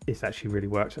 but it's actually really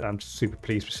worked. I'm super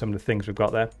pleased with some of the things we've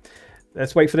got there.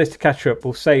 Let's wait for this to catch up.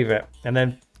 We'll save it. And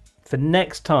then for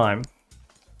next time,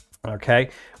 okay,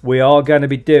 we are going to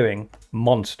be doing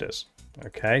monsters.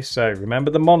 Okay, so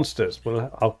remember the monsters.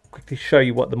 I'll quickly show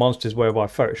you what the monsters were while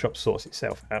Photoshop sorts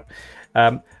itself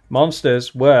out.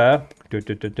 Monsters were...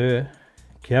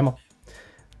 Come on.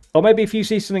 Or maybe if you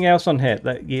see something else on here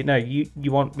that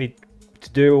you want me to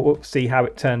do or see how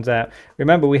it turns out.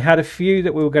 Remember, we had a few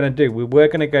that we were going to do. We were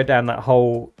going to go down that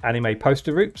whole anime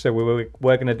poster route. So we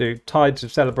were going to do Tides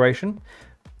of Celebration.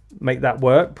 Make that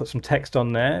work, put some text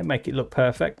on there, make it look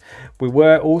perfect. We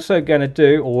were also going to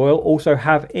do, or we'll also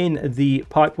have in the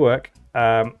pipework,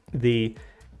 the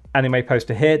anime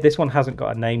poster here. This one hasn't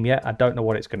got a name yet. I don't know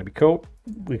what it's going to be called.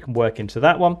 We can work into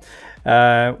that one.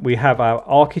 We have our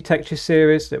architecture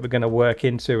series that we're going to work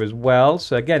into as well.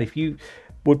 So again, if you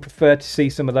would prefer to see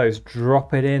some of those,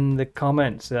 drop it in the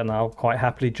comments and I'll quite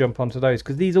happily jump onto those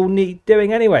because these all need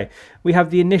doing anyway. We have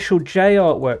the initial J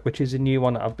artwork, which is a new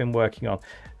one that I've been working on,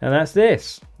 and that's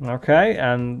this. Okay,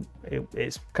 and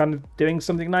it's kind of doing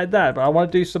something like that, but I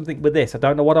want to do something with this. I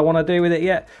don't know what I want to do with it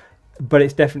yet, but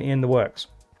it's definitely in the works.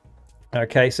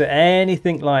 Okay, so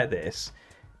anything like this,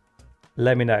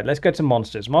 let me know. Let's go to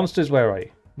monsters. Monsters, where are you?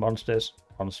 Monsters,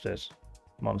 monsters,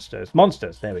 monsters,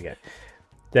 monsters. There we go.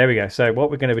 There we go. So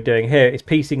what we're going to be doing here is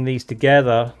piecing these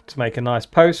together to make a nice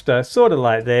poster, sort of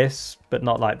like this, but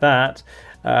not like that.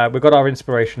 We've got our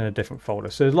inspiration in a different folder.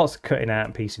 So there's lots of cutting out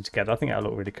and piecing together. I think that'll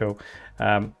look really cool.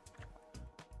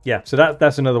 Yeah, so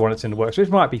that's another one that's in the works, which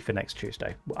might be for next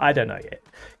Tuesday. I don't know yet.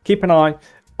 Keep an eye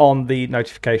on the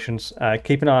notifications.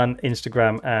 Keep an eye on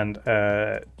Instagram and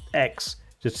X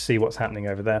just to see what's happening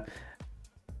over there.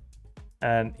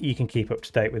 And you can keep up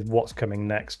to date with what's coming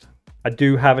next. I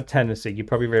do have a tendency, you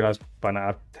probably realised by now, I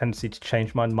have a tendency to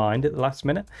change my mind at the last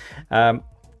minute. I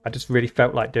just really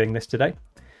felt like doing this today.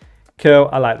 Cool,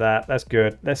 I like that. That's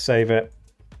good. Let's save it.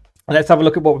 Let's have a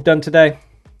look at what we've done today.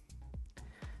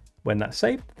 When that's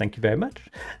saved, thank you very much.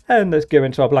 And let's go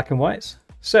into our black and whites.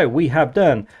 So we have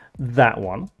done that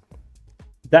one.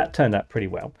 That turned out pretty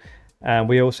well. And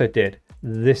we also did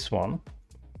this one.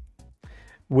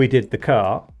 We did the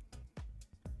car.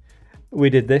 We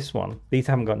did this one. These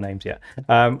haven't got names yet.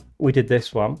 We did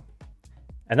this one.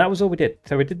 And that was all we did.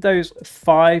 So we did those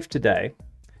 5 today.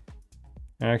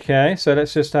 Okay, so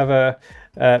let's just have a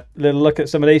little look at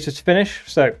some of these just to finish.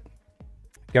 So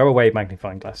go away,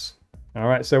 magnifying glass. All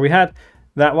right, so we had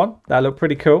that one. That looked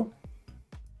pretty cool.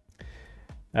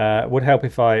 Would help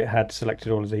if I had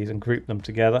selected all of these and grouped them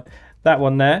together. That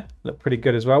one there looked pretty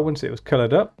good as well once it was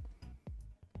coloured up.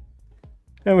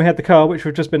 And we had the car, which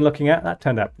we've just been looking at. That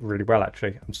turned out really well,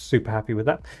 actually. I'm super happy with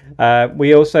that.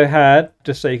 We also had,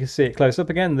 just so you can see it close up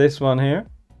again, this one here.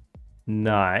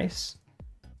 Nice.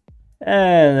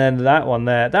 And then that one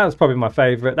there. That was probably my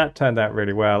favourite. That turned out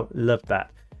really well. Loved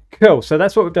that. Cool. So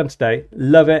that's what we've done today.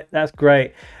 Love it. That's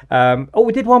great. Oh,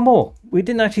 we did one more. We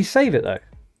didn't actually save it, though.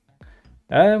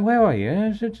 Where are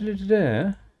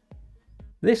you?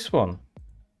 This one.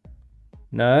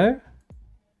 No.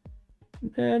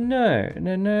 No.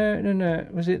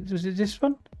 Was it this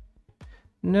one?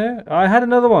 No. I had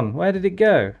another one. Where did it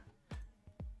go?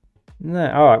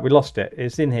 No. All right, we lost it.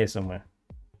 It's in here somewhere.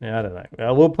 Yeah, I don't know.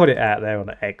 Well, we'll put it out there on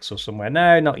the X or somewhere.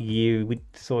 No, not you. We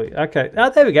saw it. Okay.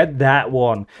 Oh, there we go. That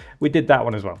one. We did that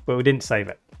one as well, but we didn't save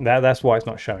it. That's why it's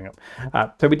not showing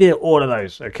up. So we did all of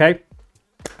those. Okay.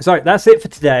 So that's it for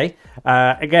today.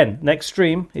 Again, next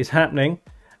stream is happening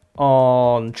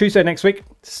on Tuesday next week.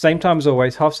 Same time as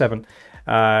always,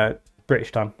 7:30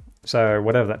 British time. So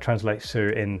whatever that translates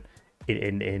to in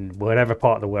whatever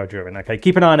part of the world you're in. Okay,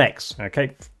 keep an eye on X.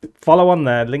 Okay, follow on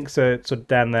there. Links are sort of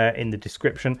down there in the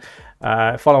description.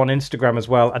 Follow on Instagram as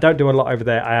well. I don't do a lot over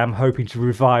there. I am hoping to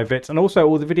revive it, and also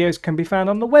all the videos can be found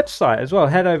on the website as well.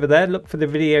 Head over there, look for the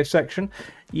video section.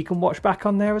 You can watch back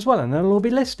on there as well, and they'll all be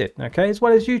listed. Okay, as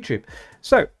well as YouTube.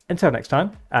 So until next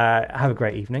time, have a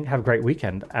great evening, have a great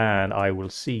weekend, and I will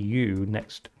see you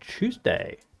next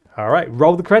Tuesday. All right,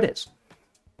 roll the credits.